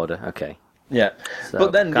 did that order? Okay. Yeah. So,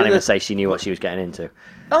 but then... can't even say she knew what she was getting into.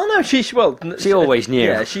 Oh, no, she always knew.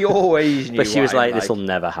 Yeah, she always knew. But she was like, this will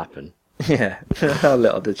never happen. Yeah, how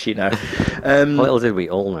little did she know? Little did we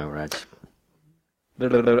all know, Reg.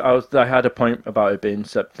 I had a point about it being...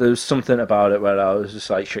 There was something about it where I was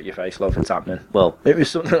just like, shut your face, love, it's happening. Well... It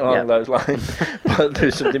was something along those lines. But there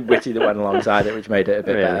was something witty that went alongside it, which made it a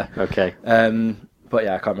bit better. Okay. But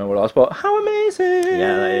yeah, I can't remember what it was. But how amazing!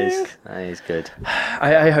 Yeah, that is good.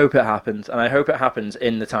 I hope it happens. And I hope it happens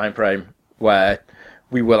in the time frame where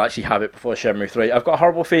we will actually have it before Shenmue 3. I've got a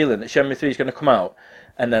horrible feeling that Shenmue 3 is going to come out,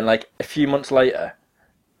 and then like a few months later,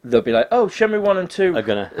 they'll be like, "Oh, Shenmue 1 and 2 are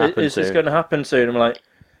going to happen is going to happen soon." I'm like,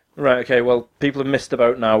 right, okay, well, people have missed the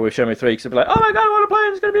boat now with Shenmue 3 because they'll be like, "Oh my god, I want to play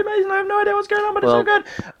it, it's going to be amazing, I have no idea what's going on, but it's so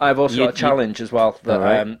good." I've also got a challenge as well, that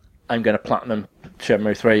I'm going to platinum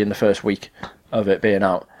Shenmue 3 in the first week of it being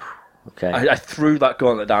out. Okay. I threw that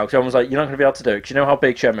gauntlet down because everyone's like, "You're not going to be able to do it because you know how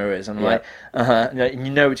big Shenmue is." And I'm like, and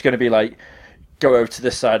you know it's going to be like, go over to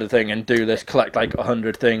this side of the thing and do this, collect like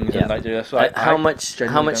 100 things and like do this. So how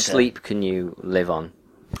much sleep can you live on,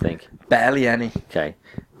 I think? Barely any. Okay.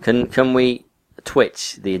 Can we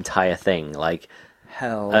Twitch the entire thing? Like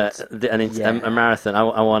hell. a marathon.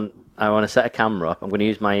 I I want to set a camera up. I'm going to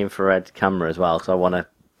use my infrared camera as well, because I want to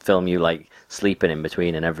film you like sleeping in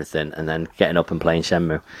between and everything, and then getting up and playing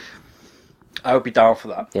Shenmue. I would be down for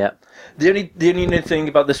that. Yeah. The only thing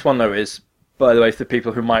about this one though is, by the way, for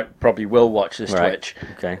people who probably will watch this Twitch,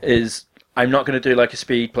 Okay. is I'm not going to do like a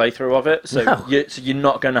speed playthrough of it. So, No. you're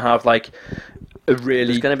not going to have like a really.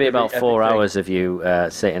 There's going to be about 4 everything. hours of you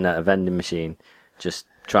sitting at a vending machine, just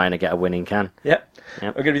trying to get a winning can. Yep.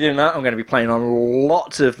 Yep. I'm going to be doing that. I'm going to be playing on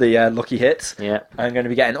lots of the lucky hits. Yeah. I'm going to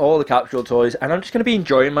be getting all the capsule toys, and I'm just going to be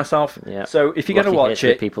enjoying myself. Yeah. So if you're going to Lucky watch hits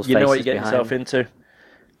with it, people's you know what faces you're getting behind. yourself into.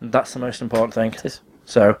 That's the most important thing. It is.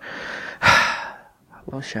 So, I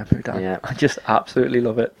love Shenmue, Dan. Yeah. I just absolutely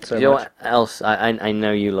love it so You know much. what else? I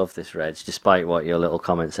know you love this, Reg, despite what your little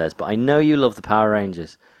comment says, but I know you love the Power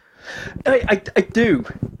Rangers. I do.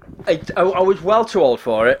 I was well too old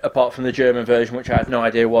for it, apart from the German version, which I had no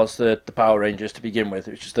idea was the Power Rangers to begin with.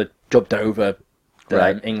 It was just a dubbed over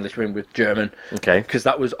Right. English one with German. Okay. Because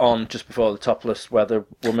that was on just before the Topless Weather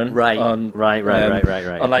Woman. Right, On, right.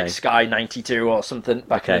 On like Okay. Sky 92 or something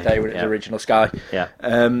back in the Okay, day when it was yeah. original Sky. Yeah.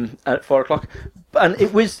 At 4:00, and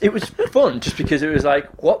it was fun just because it was like,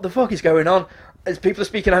 what the fuck is going on? As people are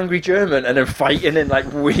speaking angry German and then fighting in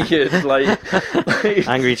like weird like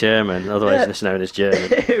Angry German, otherwise Yeah. just known as German.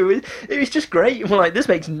 it was just great. We're like, this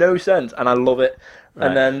makes no sense, and I love it. Right.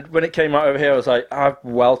 And then when it came out over here, I was like, I'm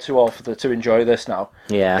well too old to enjoy this now.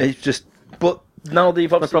 Yeah. It's just, but now they've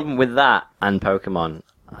The obviously problem with that and Pokemon,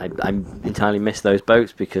 I entirely miss those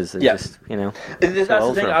boats because they're Yeah. just, you know. That's the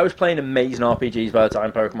old thing. for 'em. I was playing amazing RPGs by the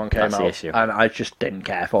time Pokemon came That's out, the issue. and I just didn't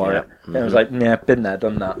care for Yeah. it. And I was like, yeah, been there,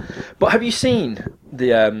 done that. But have you seen the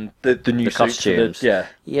new The suits for costumes.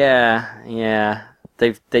 yeah, Yeah.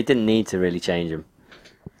 They didn't need to really change them.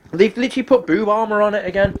 they've literally put boob armor on it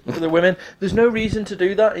again for the women. There's no reason to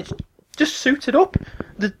do that. It's just suited up.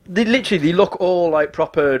 They literally look all like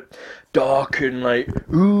proper dark and like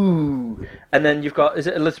ooh. And then you've got, is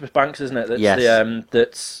it Elizabeth Banks, isn't it? That's Yes.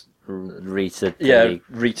 that's Rita. yeah, thingy.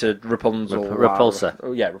 Rita Rapunzel. Repulsa.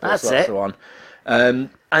 Oh yeah, Repulsa. That's That's it. the one.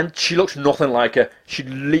 And she looks nothing like her. She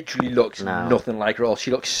literally looks No. nothing like her at all.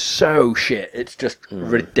 She looks so shit. It's just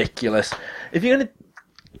ridiculous. If you're gonna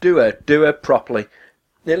do her properly.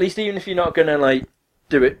 At least even if you're not gonna like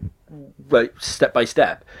do it like step by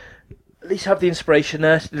step, at least have the inspiration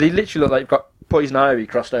there. They literally look like you've got Poison Ivy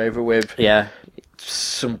crossed over with Yeah.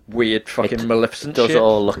 some weird fucking It Maleficent does shit.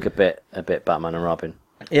 all look a bit Batman and Robin,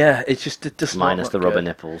 Yeah, it's just it does not minus look the rubber good.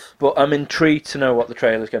 nipples. But I'm intrigued to know what the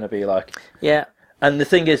trailer's going to be like. Yeah. And the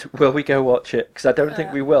thing is, will we go watch it? Because I don't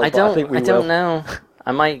think we will. I but I think we will. don't know.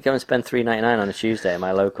 I might go and spend $3.99 on a Tuesday at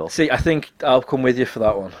my local. See, I think I'll come with you for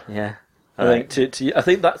that one. Yeah. I think I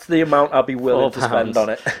think that's the amount I'll be willing to spend £4. on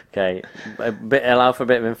it. Okay. Allow for a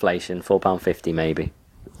bit of inflation. £4.50 maybe.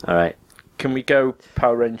 All right. Can we go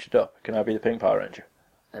Power Rangered up? Can I be the pink Power Ranger?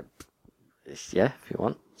 Yeah, if you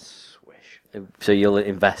want. Swish. So you'll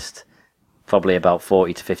invest probably about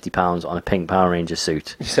 £40 to £50 on a pink Power Ranger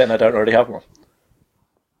suit. You're saying I don't already have one?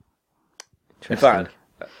 In fact,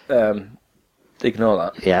 ignore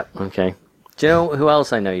that. Yeah, okay. Do you know who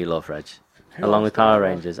else I know you love, Reg? Along with Power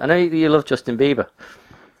Rangers. I know you love Justin Bieber.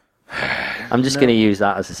 I'm just going to use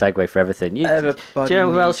that as a segue for everything. Do you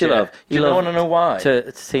know who else you love? Do you want to know why? Teenage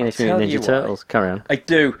I'll tell Mutant you Ninja why. Turtles. Carry on. I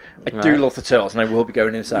do Right. love the Turtles, and I will be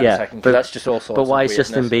going into that in a second, because that's just all sorts But of why is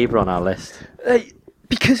Justin weirdness. Bieber on our list?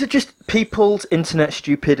 Because of just people's internet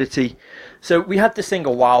stupidity. So we had this thing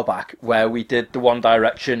a while back where we did the One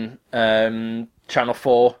Direction Channel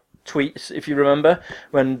 4 tweets, if you remember,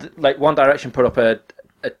 when like One Direction put up a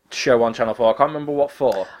show on Channel 4. I can't remember what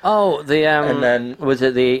for. Oh, And then- was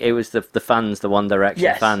it the fans, the One Direction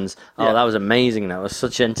Yes. fans? Oh, Yeah. that was amazing. That was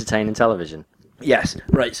such entertaining television. Yes,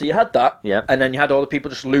 right. So you had that, Yep. and then you had all the people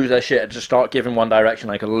just lose their shit and just start giving One Direction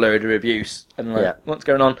like a load of abuse and like, Yeah. what's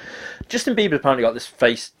going on? Justin Bieber apparently got this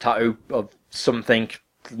face tattoo of something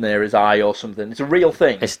near his eye or something. It's a real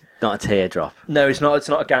thing. It's not a teardrop. No, it's not. It's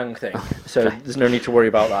not a gang thing. So there's no need to worry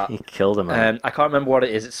about that. He killed a man. I can't remember what it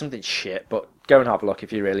is. It's something shit, but go and have a look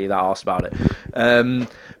if you're really that arsed about it.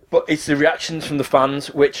 But it's the reactions from the fans,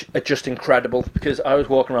 which are just incredible, because I was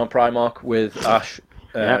walking around Primark with Ash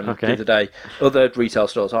the other day. Other retail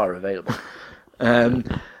stores are available.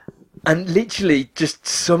 And literally, just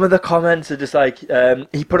some of the comments are just like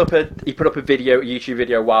he put up a YouTube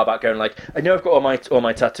video a while back, going like, "I know I've got all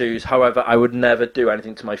my tattoos. However, I would never do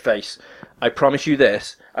anything to my face. I promise you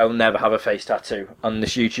this: I will never have a face tattoo on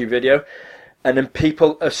this YouTube video." And then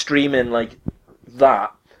people are streaming like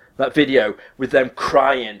that video with them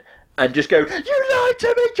crying and just go, "You lied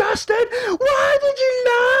to me, Justin! Why did you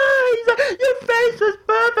lie? Your face is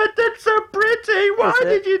perfect and so pretty. Why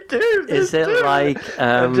did you do this? Is it like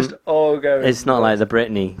And just all going. it's not like the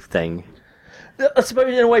Britney thing. I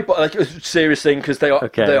suppose in a way, but like it's a serious thing because they are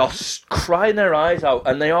crying their eyes out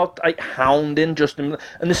and they are like hounding Justin.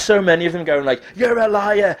 And there's so many of them going like, "You're a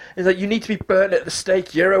liar!" It's like you need to be burnt at the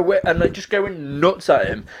stake. You're a wit, and like just going nuts at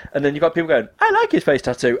him. And then you got people going, "I like his face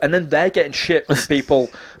tattoo," and then they're getting shit from people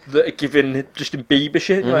that are giving Justin Bieber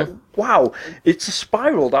shit. You're like, wow, it's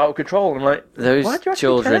spiraled out of control. I'm like, those why do you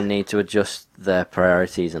children care? need to adjust their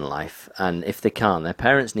priorities in life, and if they can't, their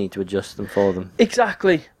parents need to adjust them for them.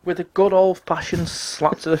 Exactly, with a good old-fashioned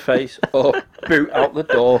slap to the face or boot out the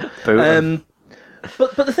door.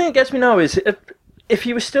 But the thing that gets me now is if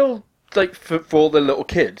he was still like for the little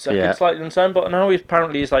kids, I could slightly understand. But now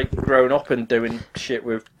he's like grown up and doing shit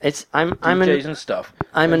with DJs and stuff.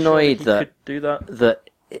 I'm annoyed he that could do that. that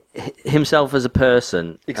himself as a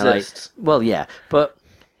person Exists. Like, well, yeah, but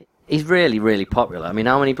he's really, really popular. I mean,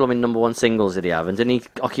 how many blooming number one singles did he have? And didn't he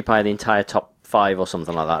occupy the entire top 5 or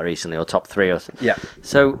something like that recently, or top 3 or something? Yeah.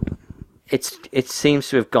 So it seems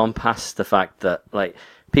to have gone past the fact that like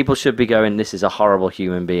people should be going, this is a horrible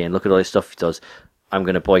human being. Look at all this stuff he does. I'm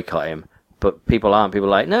going to boycott him. But people aren't. People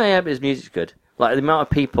are like, no, yeah, but his music's good. Like the amount of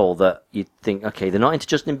people that you think, okay, they're not into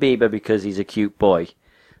Justin Bieber because he's a cute boy.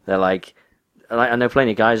 They're like I know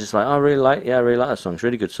plenty of guys just like, oh, I really like that song. It's a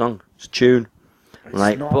really good song. It's a tune. It's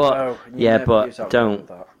like, not, but though.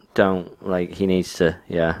 but don't like he needs to.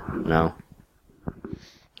 Yeah, no,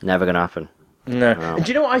 never gonna happen. No. And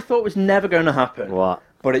do you know what I thought was never going to happen? What?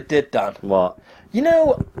 But it did, Dan. What? You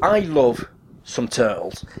know, I love some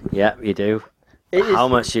turtles. Yeah, you do. How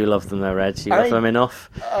much do you love them, though, Reg? You love them enough?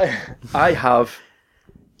 I have.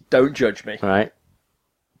 Don't judge me. Right.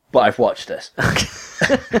 But I've watched this.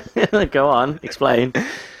 Go on, explain.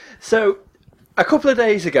 So, a couple of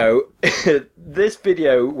days ago, this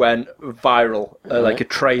video went viral, like a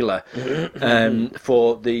trailer,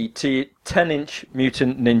 for the 10-inch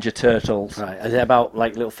Mutant Ninja Turtles. Right, is it about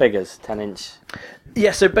like little figures, 10-inch?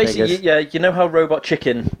 Yeah, so basically, you know how Robot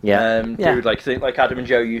Chicken do like Adam and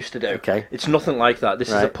Joe used to do? Okay. It's nothing like that. This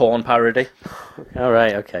is a porn parody. All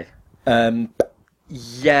right, okay.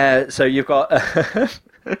 Yeah, so you've got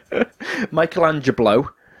Michelangelo.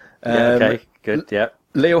 Okay, good, yeah.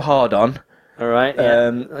 Leo Hardon. All right,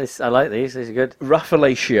 yeah. I like these are good.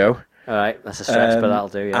 Raffaellatio. All right, that's a stretch, but that'll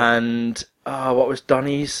do, yeah. And, what was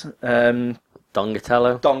Donnie's?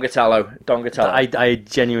 Donatello. Donatello. I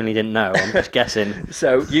genuinely didn't know. I'm just guessing.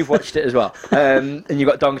 So you've watched it as well. And you've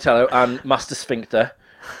got Donatello and Master Sphincter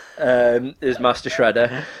is Master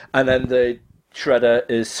Shredder. And then the Shredder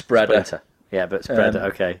is Spreader. Splinter. Yeah, but Spreader,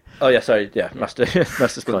 okay. Oh, yeah, sorry. Yeah, Master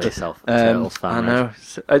Splinter. Call yourself a Turtles fan. I know.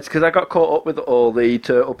 It's because I got caught up with all the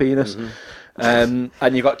turtle penis. And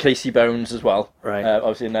you've got Casey Bones as well. Right.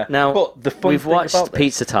 Obviously in there. Now, but the fun we've thing watched about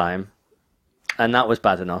Pizza Time, and that was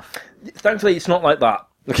bad enough. Thankfully, it's not like that.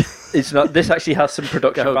 It's not. This actually has some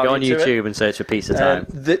production value. Go on to YouTube it. and search for Pizza Time.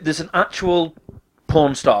 There's an actual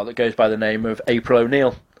porn star that goes by the name of April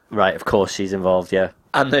O'Neil. Right, of course she's involved, yeah.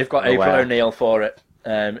 And they've got April O'Neil for it,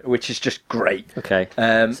 which is just great. Okay.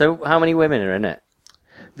 So how many women are in it?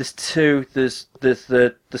 There's 2. There's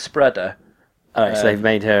the Spreader. All right, so they've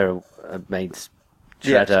made her made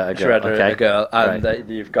Shredder a girl. Shredder a girl, and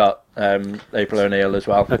you've got April O'Neil as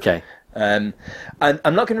well. Okay. And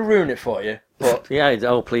I'm not going to ruin it for you, but yeah.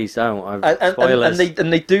 Oh, please don't. Spoilers.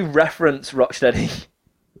 And they do reference Rocksteady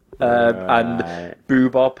and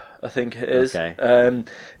Boobop, I think it is, in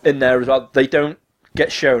there as well. They don't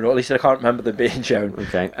get shown, or at least I can't remember them being shown.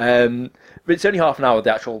 Okay. But it's only half an hour,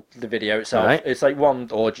 the video itself. Right. It's like one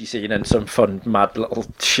orgy scene and some fun, mad little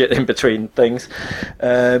shit in between things.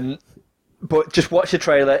 But just watch the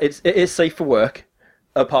trailer. It is safe for work,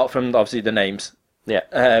 apart from obviously the names.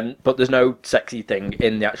 Yeah. But there's no sexy thing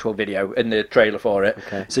in the actual video, in the trailer for it.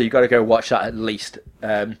 Okay. So you've got to go watch that at least.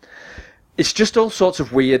 It's just all sorts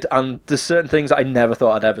of weird, and there's certain things that I never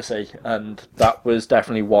thought I'd ever see, and that was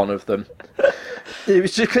definitely one of them. It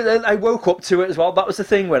was just because I woke up to it as well. That was the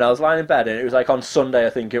thing when I was lying in bed, and it was like on Sunday, I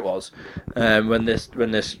think it was, when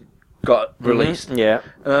this got released. Yeah.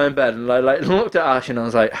 And I'm in bed, and I looked at Ash, and I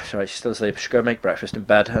was like, "Sorry, she's still asleep. I should go make breakfast in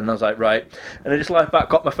bed." And I was like, "Right." And I just lied back,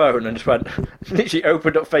 got my phone, and just went, literally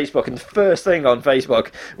opened up Facebook, and the first thing on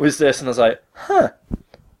Facebook was this, and I was like, "Huh,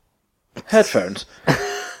 headphones."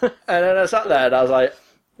 And then I sat there, and I was like,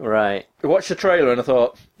 Right. I watched the trailer and I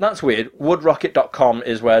thought, that's weird. Woodrocket.com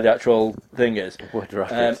is where the actual thing is.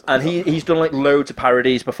 Woodrocket. And he's done like loads of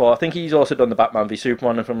parodies before. I think he's also done the Batman v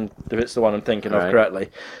Superman, if it's the one I'm thinking of correctly.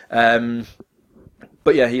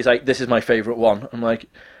 But yeah, he's like, this is my favourite one. I'm like,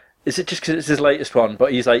 is it just because it's his latest one?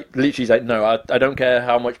 But he's like, literally, he's like, no, I don't care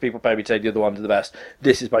how much people pay me to say the other ones are the best.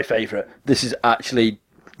 This is my favourite. This is actually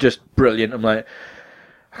just brilliant. I'm like,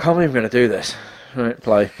 I can't believe I'm going to do this. Right,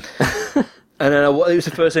 play. And then it was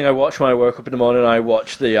the first thing I watched when I woke up in the morning. I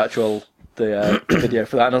watched the actual video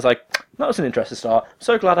for that, and I was like, that was an interesting start.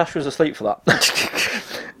 So glad Ash was asleep for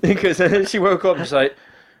that. Because she woke up and was like,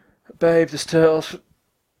 babe, there's turtles.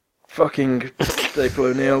 Fucking April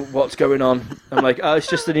O'Neil, what's going on? I'm like, oh, it's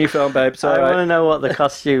just a new film, babe. So I want to know what the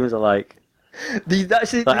costumes are like.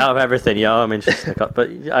 Out of everything, yeah, I'm interested. But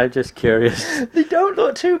I'm just curious. They don't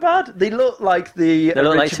look too bad. They look like the original.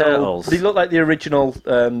 Look like turtles. They look like the original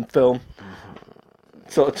film.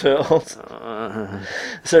 Sort of turtles.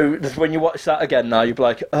 So when you watch that again now, you'll be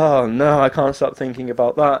like, oh no, I can't stop thinking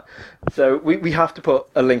about that. So we have to put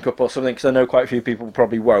a link up or something, because I know quite a few people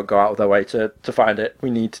probably won't go out of their way to find it. We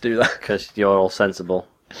need to do that. Because you're all sensible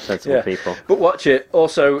people. But watch it.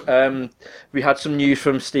 Also, we had some news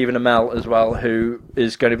from Stephen Amell as well, who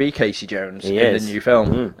is going to be Casey Jones in the new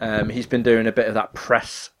film. He's been doing a bit of that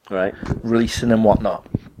press releasing and whatnot.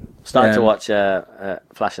 Starting to watch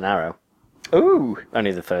Flash and Arrow. Ooh.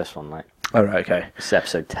 Only the first one, like. Oh, right, okay. It's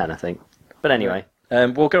episode 10, I think. But anyway.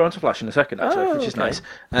 We'll go on to Flash in a second, actually, which is nice.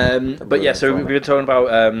 But yeah, so we've been talking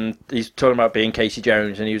about, he's talking about being Casey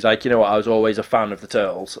Jones, and he was like, you know what, I was always a fan of the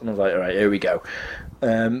Turtles. And I was like, all right, here we go.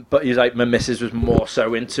 But he was like, my missus was more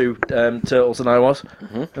so into Turtles than I was.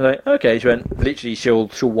 I was like, okay. She went, literally, she'll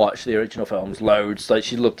watch the original films loads. Like,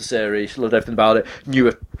 she loved the series, she loved everything about it, knew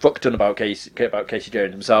a fuck ton about Casey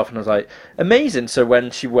Jones himself. And I was like, amazing. So when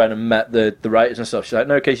she went and met the writers and stuff, she's like,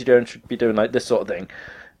 no, Casey Jones should be doing like this sort of thing.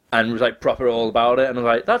 And was like proper all about it. And I was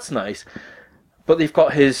like, that's nice. But they've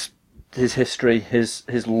got his history, his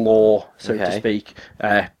lore, so to speak,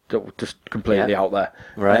 just completely out there.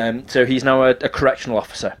 Right. So he's now a correctional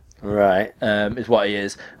officer. Right. Is what he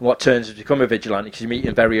is. And what turns him to become a vigilante, because you meet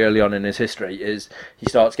him very early on in his history, is he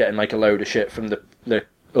starts getting like a load of shit from the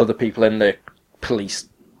other people in the police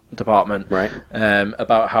department, right?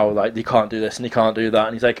 About how like they can't do this and they can't do that,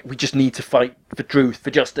 and he's like, we just need to fight for truth,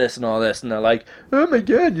 for justice, and all this. And they're like, oh my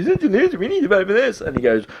god, you're such an idiot, we need to fight for this. And he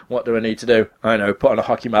goes, what do I need to do? I know, put on a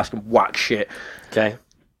hockey mask and whack shit. Okay,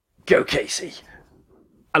 go Casey.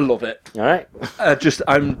 I love it. All right.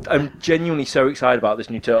 I'm genuinely so excited about this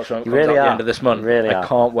new Turtles film. It comes really out at the end of this month. I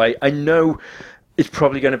can't wait. I know it's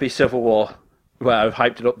probably going to be Civil War, where I've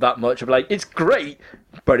hyped it up that much. I'm like, it's great,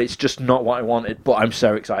 but it's just not what I wanted. But I'm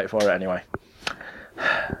so excited for it anyway.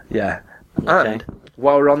 Yeah. Okay. And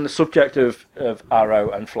while we're on the subject of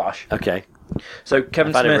Arrow and Flash. Okay. So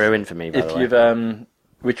Kevin I've had Smith. it ruined for me, by the way. You've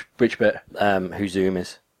which bit? Who Zoom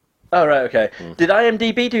is. Oh right, okay. Did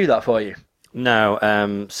IMDb do that for you?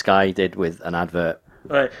 No, Sky did with an advert.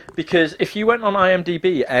 Right, because if you went on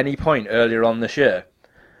IMDb at any point earlier on this year,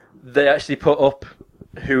 they actually put up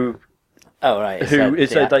who. Oh right. It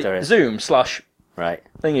said like Zoom / right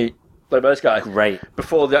thingy, like this guy. Great.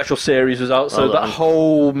 Before the actual series was out, so that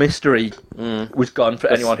whole mystery was gone for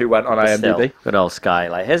anyone who went on IMDb. Still, good old Sky.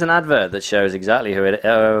 Like, here's an advert that shows exactly who it is.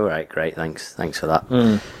 Oh right, great. Thanks for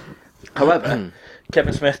that. However,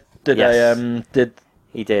 Kevin Smith did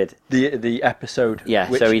He did the episode. Yeah,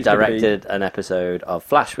 so he directed an episode of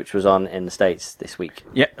Flash, which was on in the States this week.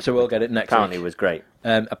 Yeah, so we'll get it next Apparently week. It was great.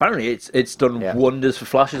 Apparently it's done wonders for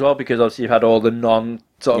Flash as well, because obviously you've had all the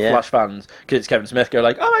non-sort of Flash fans, because it's Kevin Smith, go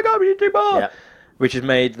like, oh my god, we need to do more! Yeah. Which has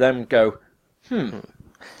made them go,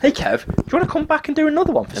 hey Kev, do you want to come back and do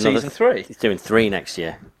another one for season 3? He's doing 3 next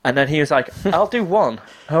year. And then he was like, I'll do 1.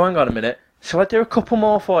 Oh, hang on a minute. Shall I do a couple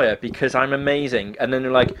more for you, because I'm amazing? And then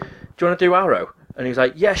they're like, do you want to do Arrow? And he was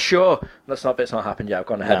like, yeah, sure. Bit's not happened yet. I've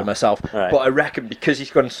gone ahead of myself. Right. But I reckon because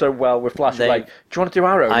he's gone so well with Flash, like, do you want to do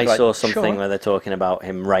Arrow? I saw something where they're talking about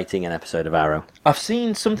him writing an episode of Arrow. I've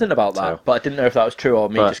seen something about that, but I didn't know if that was true or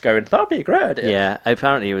me just going, that'd be a great idea. Yeah,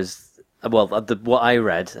 apparently it was... Well, what I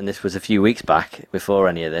read, and this was a few weeks back, before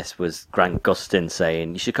any of this, was Grant Gustin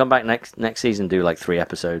saying, you should come back next season and do like 3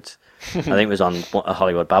 episodes. I think it was on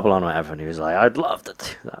Hollywood Babylon or whatever, and he was like, I'd love to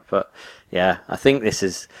do that. But yeah, I think this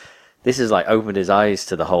is like opened his eyes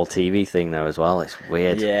to the whole TV thing though as well. It's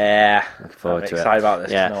weird. Yeah. Looking forward to it. Excited about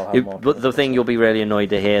this. Yeah. But the thing you'll be really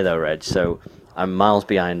annoyed to hear though, Reg, so I'm miles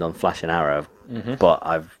behind on Flash and Arrow,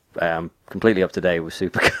 but I'm completely up to date with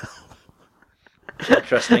Supergirl.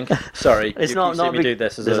 Interesting. Sorry. It's not me do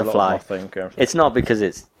this as a fly. Thing. It's not because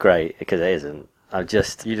it's great, because it isn't. You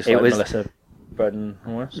just like Melissa Bread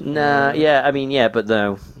Horse? Nah, yeah, I mean, yeah, but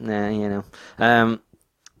though, nah, you know.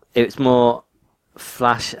 It's more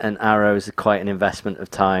Flash and Arrows are quite an investment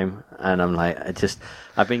of time, and I'm like,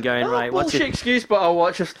 I've been going right. What's bullshit excuse, but I'll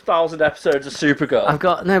watch 1,000 episodes of Supergirl. I've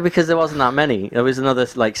got no, because there wasn't that many. There was another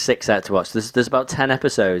like 6 set to watch. There's about 10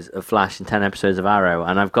 episodes of Flash and 10 episodes of Arrow,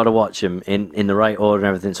 and I've got to watch them in the right order and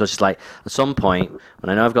everything. So it's just like at some point when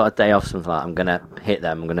I know I've got a day off, something like that, I'm gonna hit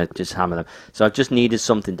them. I'm gonna just hammer them. So I've just needed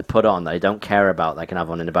something to put on that I don't care about, that I can have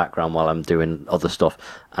on in the background while I'm doing other stuff.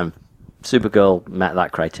 And Supergirl met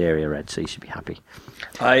that criteria, Red. So you should be happy.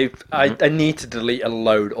 I need to delete a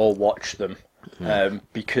load or watch them.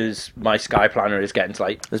 Because my Sky Planner is getting to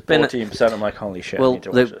like 14%. I'm like, holy shit, I need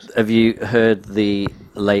to watch this. Have you heard the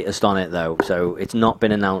latest on it, though? So it's not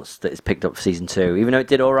been announced that it's picked up for Season 2. Even though it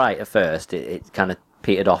did all right at first, it kind of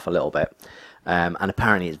petered off a little bit. And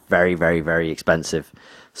apparently it's very, very, very expensive.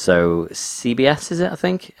 So CBS, is it, I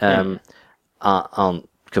think? Aren't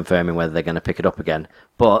confirming whether they're going to pick it up again.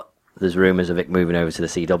 But there's rumours of it moving over to the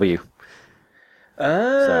CW.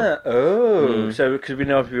 So because we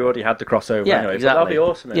know we already had the crossover anyway. Exactly. But that'll be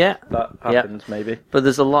awesome if that happens, maybe. But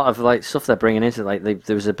there's a lot of like stuff they're bringing into, like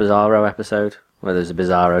there was a Bizarro episode where there's a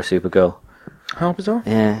Bizarro Supergirl. How bizarre?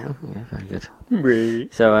 Yeah, very good. Really?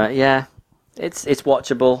 So it's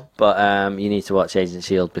watchable, but you need to watch Agent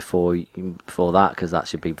Shield before that, because that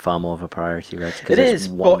should be far more of a priority, Reg. It is,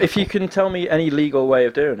 but if you can tell me any legal way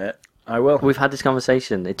of doing it, I will. We've had this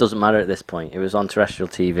conversation. It doesn't matter at this point. It was on terrestrial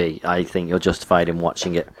TV. I think you're justified in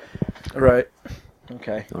watching it. Right.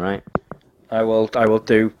 Okay. All right. I will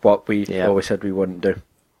do what we always said we wouldn't do.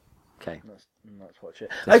 Okay. Let's watch it.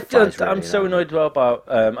 I'm so annoyed about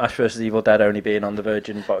Ash vs Evil Dead only being on the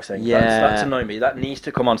Virgin box thing. Yeah. That's annoying me. That needs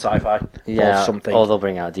to come on Sci-Fi or something. Or they'll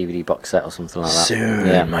bring out a DVD box set or something like that.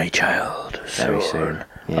 Soon, my child. Very soon.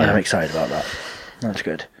 Yeah. I'm excited about that. That's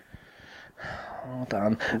good. Oh,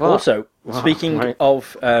 damn. Also, speaking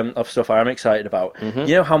of stuff I'm excited about,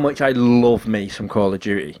 you know how much I love me some Call of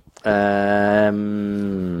Duty? Because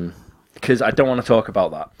I don't want to talk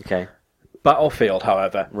about that. Okay. Battlefield,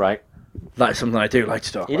 however, Right. that's something I do like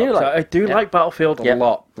to talk You about. do like- I do like Battlefield a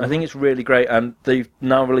lot. I think it's really great, and they've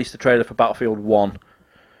now released a trailer for Battlefield 1.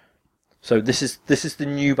 So this is the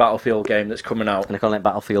new Battlefield game that's coming out. And they call it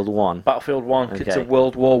Battlefield 1. Battlefield 1, it's a Okay.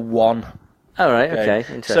 World War 1. Oh, right, okay.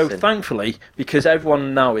 Interesting. So thankfully, because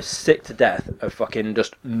everyone now is sick to death of fucking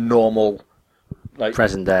just normal, like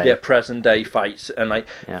present day. Yeah, present day fights, and like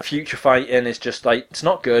future fighting is just like, it's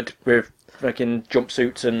not good with fucking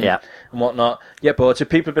jumpsuits and whatnot. Yeah, but so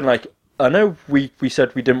people have been like, I know we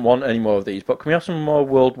said we didn't want any more of these, but can we have some more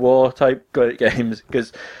World War type games?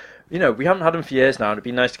 Because we haven't had them for years now, and it'd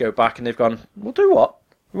be nice to go back. And they've gone, we'll do what?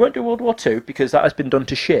 We won't do World War 2 because that has been done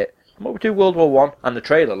to shit. What we do World War 1, and the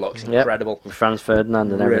trailer looks incredible. With Franz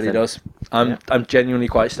Ferdinand and everything. It really does. I'm genuinely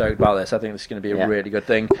quite stoked about this. I think this is going to be a really good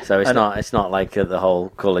thing. So it's not like the whole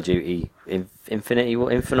Call of Duty Infinite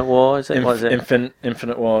War, is it? What is it?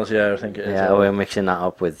 Infinite Wars, yeah, I think it is. Yeah, we're mixing that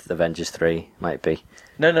up with Avengers 3, might be.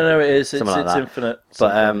 No, it is. It's like Infinite.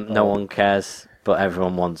 But no one cares, but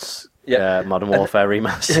everyone wants Modern Warfare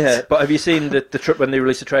remastered. Yeah, but have you seen the when they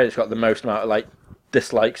released the trailer, it's got the most amount of like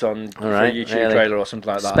dislikes on for a YouTube trailer or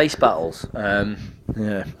something like that. Space battles. But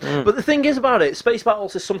the thing is about it, space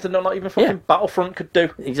battles is something that not even fucking Battlefront could do.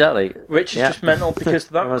 Exactly. Which is just mental, because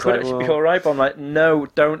that could actually be alright, but I'm like, no,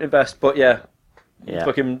 don't invest. But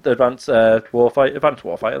fucking Advanced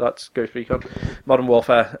Warfighter, that's Ghost Recon. Modern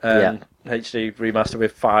Warfare, HD remaster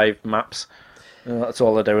with 5 maps. That's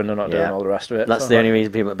all they're doing. They're not doing all the rest of it. That's the only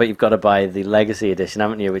reason people. But you've got to buy the Legacy Edition,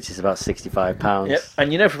 haven't you? Which is about £65. Yep,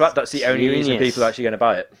 and for that, that's the only reason people are actually going to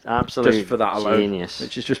buy it. Absolutely, just for that alone. Genius.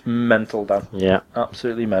 Which is just mental, Dan. Yeah,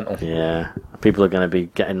 absolutely mental. Yeah, people are going to be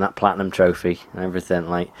getting that platinum trophy and everything.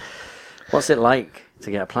 Like, what's it like to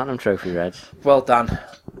get a platinum trophy, Reg? Well, Dan,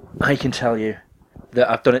 I can tell you that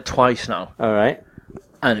I've done it twice now. All right,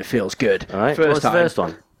 and it feels good. All right, what's the first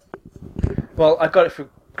one? Well, I got it for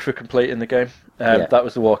completing the game. That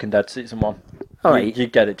was The Walking Dead Season 1. All right. You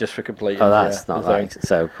get it just for completing. Oh, that's not right.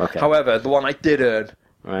 So, okay. However, the one I did earn,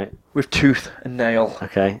 with tooth and nail.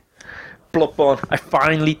 Okay. Bloodborne. I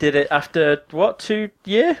finally did it after, 2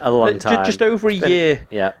 years? A long time. Just over a year.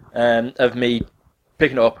 Yeah. Of me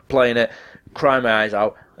picking it up, playing it, crying my eyes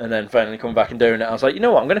out, and then finally coming back and doing it. I was like, you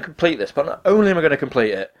know what, I'm going to complete this, but not only am I going to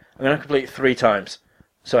complete it, I'm going to complete it 3 times,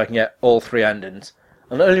 so I can get all 3 endings.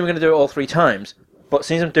 And not only am I going to do it all 3 times, but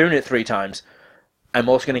since I'm doing it 3 times, I'm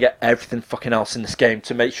also going to get everything fucking else in this game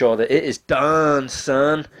to make sure that it is done,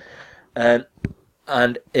 son. And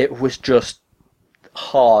it was just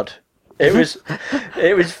hard. It was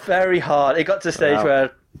very hard. It got to the stage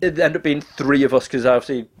where it ended up being 3 of us, because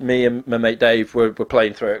obviously me and my mate Dave were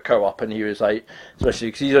playing through it co-op, and he was like, especially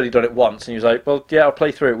because he's only done it once, and he was like, well, yeah, I'll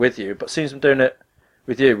play through it with you, but since I'm doing it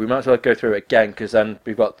with you, we might as well go through it again, because then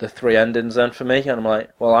we've got the 3 endings then for me, and I'm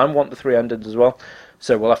like, well, I want the 3 endings as well,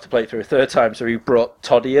 so we'll have to play through a 3rd time. So we brought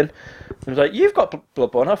Toddy in, and he was like, you've got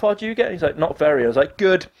Bloodborne, how far do you get? And he's like, not very. I was like,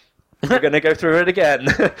 good, we're going to go through it again.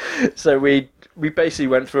 So we basically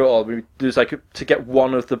went through it all. There's like to get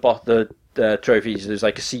one of the trophies, there's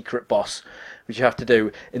like a secret boss which you have to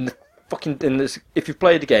do in this. If you've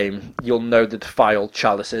played the game, you'll know that the defiled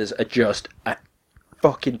chalices are just a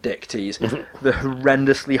fucking dick tease. They're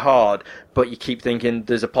horrendously hard, but you keep thinking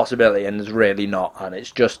there's a possibility, and there's really not, and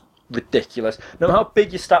it's just ridiculous. No matter how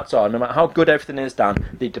big your stats are, no matter how good everything is,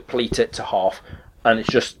 Dan, they deplete it to half, and it's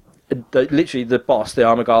just literally the boss, the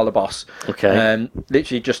Armagala boss,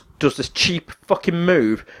 literally just does this cheap fucking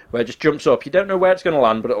move where it just jumps up. You don't know where it's going to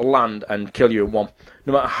land, but it'll land and kill you in one.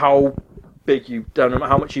 No matter how big no matter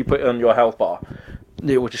how much you put on your health bar,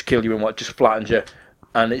 it will just kill you in one. It just flattens you,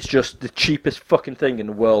 and it's just the cheapest fucking thing in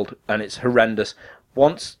the world, and it's horrendous.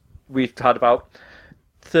 Once we've had about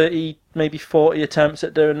 30, maybe 40 attempts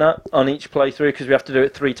at doing that on each playthrough, because we have to do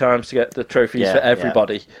it 3 times to get the trophies for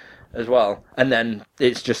everybody as well. And then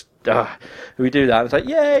it's just, we do that, and it's like,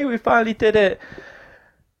 yay, we finally did it.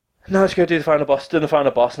 Now let's go do the final boss. Done the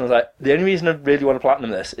final boss, and I was like, the only reason I really want to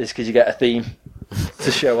platinum this is because you get a theme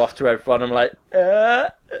to show off to everyone. I'm like,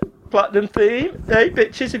 platinum theme? Hey,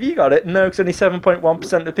 bitches, have you got it? No, because only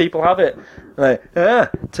 7.1% of people have it. I'm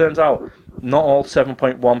like, turns out not all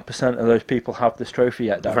 7.1% of those people have this trophy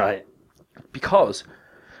yet, Dan. Right. Because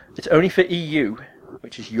it's only for EU,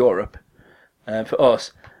 which is Europe, for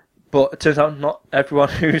us. But it turns out not everyone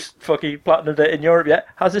who's fucking platinumed it in Europe yet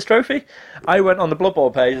has this trophy. I went on the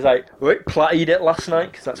Bloodborne page, it's like, wait, platied it last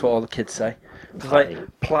night, because that's what all the kids say. It's like,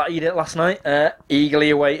 platied it last night, eagerly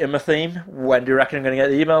awaiting my theme. When do you reckon I'm going to get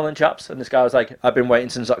the email then, chaps? And this guy was like, I've been waiting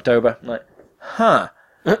since October. I'm like, huh.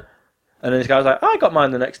 And then this guy was like, I got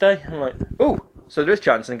mine the next day. I'm like, oh, so there is a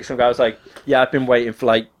chance. And some guy was like, yeah, I've been waiting for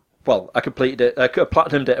I completed it,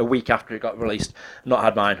 platinumed it a week after it got released, not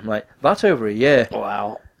had mine. I'm like, that's over a year.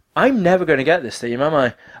 Wow. I'm never going to get this theme, am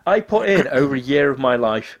I? I put in over a year of my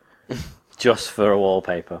life. Just for a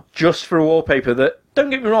wallpaper. Just for a wallpaper that, don't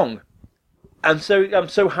get me wrong, I'm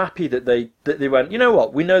so happy that they went, you know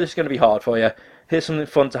what, we know this is going to be hard for you. Here's something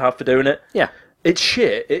fun to have for doing it. Yeah. It's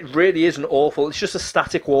shit. It really isn't awful. It's just a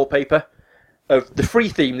static wallpaper of the free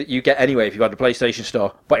theme that you get anyway if you've got the PlayStation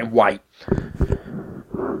Store, but in white.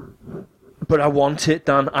 But I want it,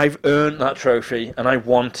 Dan. I've earned that trophy, and I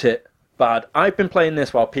want it bad. I've been playing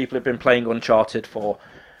this while people have been playing Uncharted 4,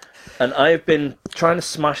 and I have been trying to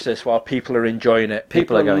smash this while people are enjoying it.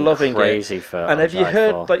 People are going loving crazy it. For and have you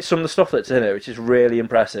heard 4. like some of the stuff that's in it, which is really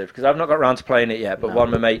impressive? Because I've not got around to playing it yet, but one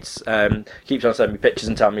of my mates keeps on sending me pictures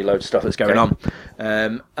and telling me loads of stuff that's going on.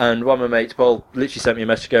 And one of my mates, Paul, literally sent me a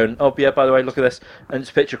message going, "Oh yeah, by the way, look at this," and it's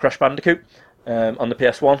a picture of Crash Bandicoot. On the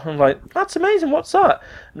PS1. I'm like, that's amazing, what's that?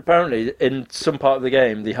 And apparently in some part of the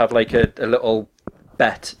game they have like a little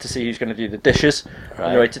bet to see who's going to do the dishes. Right.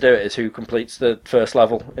 And the way to do it is who completes the first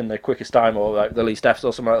level in the quickest time, or like the least deaths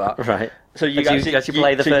or something like that. Right. So you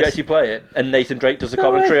actually play it, and Nathan Drake does the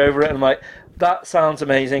commentary over it, and I'm like, that sounds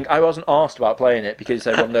amazing. I wasn't asked about playing it because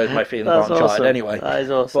everyone knows my feelings about Uncharted anyway. That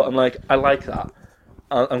is awesome. But I'm like, I like that.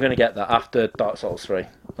 I'm going to get that after Dark Souls 3,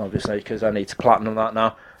 obviously, because I need to platinum that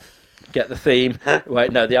now. Get the theme.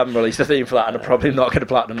 Wait, no, they haven't released the theme for that, and I'm probably not going to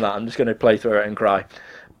platinum that. I'm just going to play through it and cry.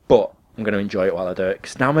 But I'm going to enjoy it while I do it,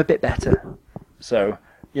 because now I'm a bit better. So,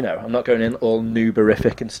 you know, I'm not going in all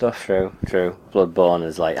nooberific and stuff. True. Bloodborne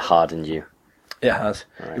has, like, hardened you. It has.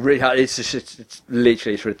 Right. It really has. It's just, it's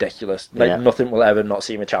literally, it's ridiculous. Like, nothing will ever not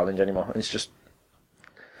seem a challenge anymore. It's just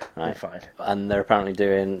fine. And they're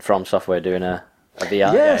apparently From Software doing a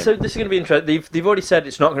VR yeah, game. so this is going to be interesting. They've already said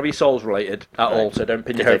it's not going to be Souls related at all, so don't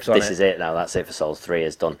pin your hopes on it. This is it now. That's it for Souls 3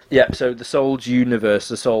 is done. Yeah, so the Souls universe,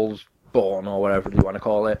 the Souls Born, or whatever you want to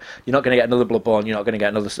call it, you're not going to get another Bloodborne, you're not going to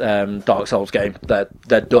get another Dark Souls game.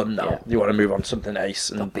 They're done now. Yeah. You want to move on to something ace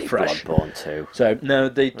and fresh. Bloodborne 2. So, no,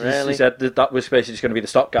 they said that was basically just going to be the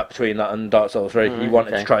stopgap between that and Dark Souls 3. You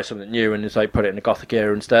wanted to try something new, and it's like put it in a Gothic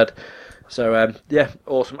era instead. So, yeah,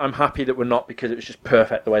 awesome. I'm happy that we're not, because it was just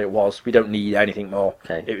perfect the way it was. We don't need anything more.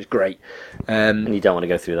 Okay. It was great. And you don't want to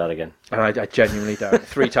go through that again? And I genuinely don't.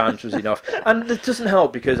 3 times was enough. And it doesn't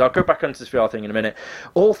help, because I'll go back onto this VR thing in a minute.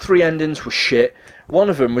 All 3 endings were shit. One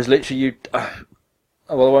of them was literally well,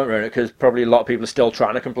 I won't ruin it, because probably a lot of people are still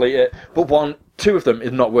trying to complete it. But 2 of them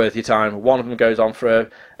is not worth your time. One of them goes on for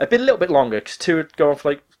a little bit longer, because 2 would go on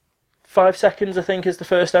for like 5 seconds, I think, is the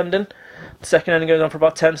first ending. second ending goes on for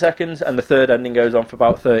about 10 seconds, and the third ending goes on for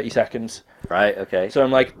about 30 seconds. Right, okay. So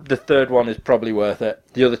I'm like, the third one is probably worth it.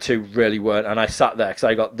 The other two really weren't, and I sat there because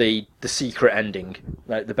I got the secret ending,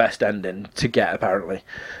 like the best ending to get apparently.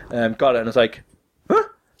 Got it, and I was like, huh?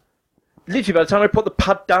 Literally, by the time I put the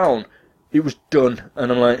pad down, it was done,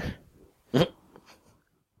 and I'm like,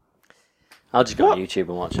 I'll just go on YouTube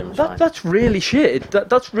and watch them. that's really shit.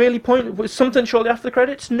 That's really pointless. Something shortly after the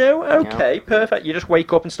credits? No? Okay, perfect. You just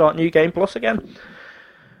wake up and start New Game Plus again.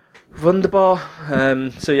 Wunderbar.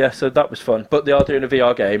 So that was fun. But they are doing a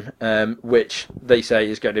VR game, which they say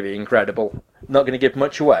is going to be incredible. Not going to give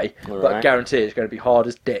much away, but I guarantee it's going to be hard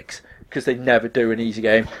as dicks, because they never do an easy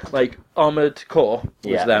game. Like Armored Core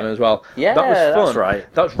was them as well. Yeah, that was fun. That's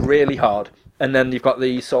right. That was really hard. And then you've got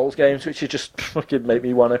the Souls games, which just fucking make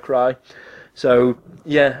me want to cry. So,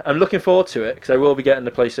 yeah, I'm looking forward to it, because I will be getting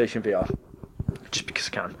the PlayStation VR. Just because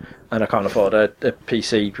I can. And I can't afford a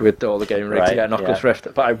PC with all the game rigs to get an Oculus Rift.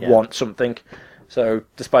 But I want something. So,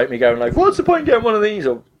 despite me going like, what's the point in getting one of these?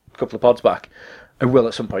 Or a couple of pods back. I will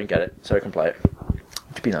at some point get it, so I can play it.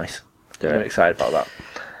 It'd be nice. I'm excited about that.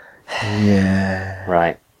 Yeah.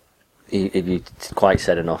 Right. Have you quite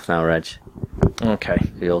said enough now, Reg?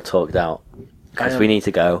 Okay. We all talked out. Because we need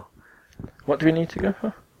to go. What do we need to go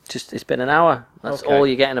for? It's been an hour. That's all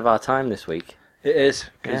you're getting of our time this week. It is,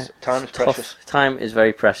 because time is precious. Time is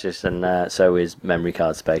very precious, and so is memory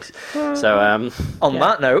card space. So, on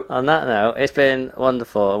that note, it's been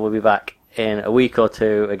wonderful. We'll be back in a week or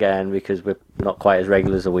two again, because we're not quite as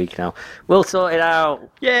regular as a week now. We'll sort it out.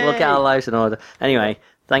 Yay! We'll get our lives in order. Anyway,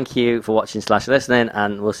 thank you for watching / listening,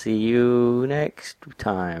 and we'll see you next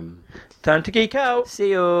time. Time to geek out. See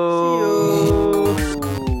you.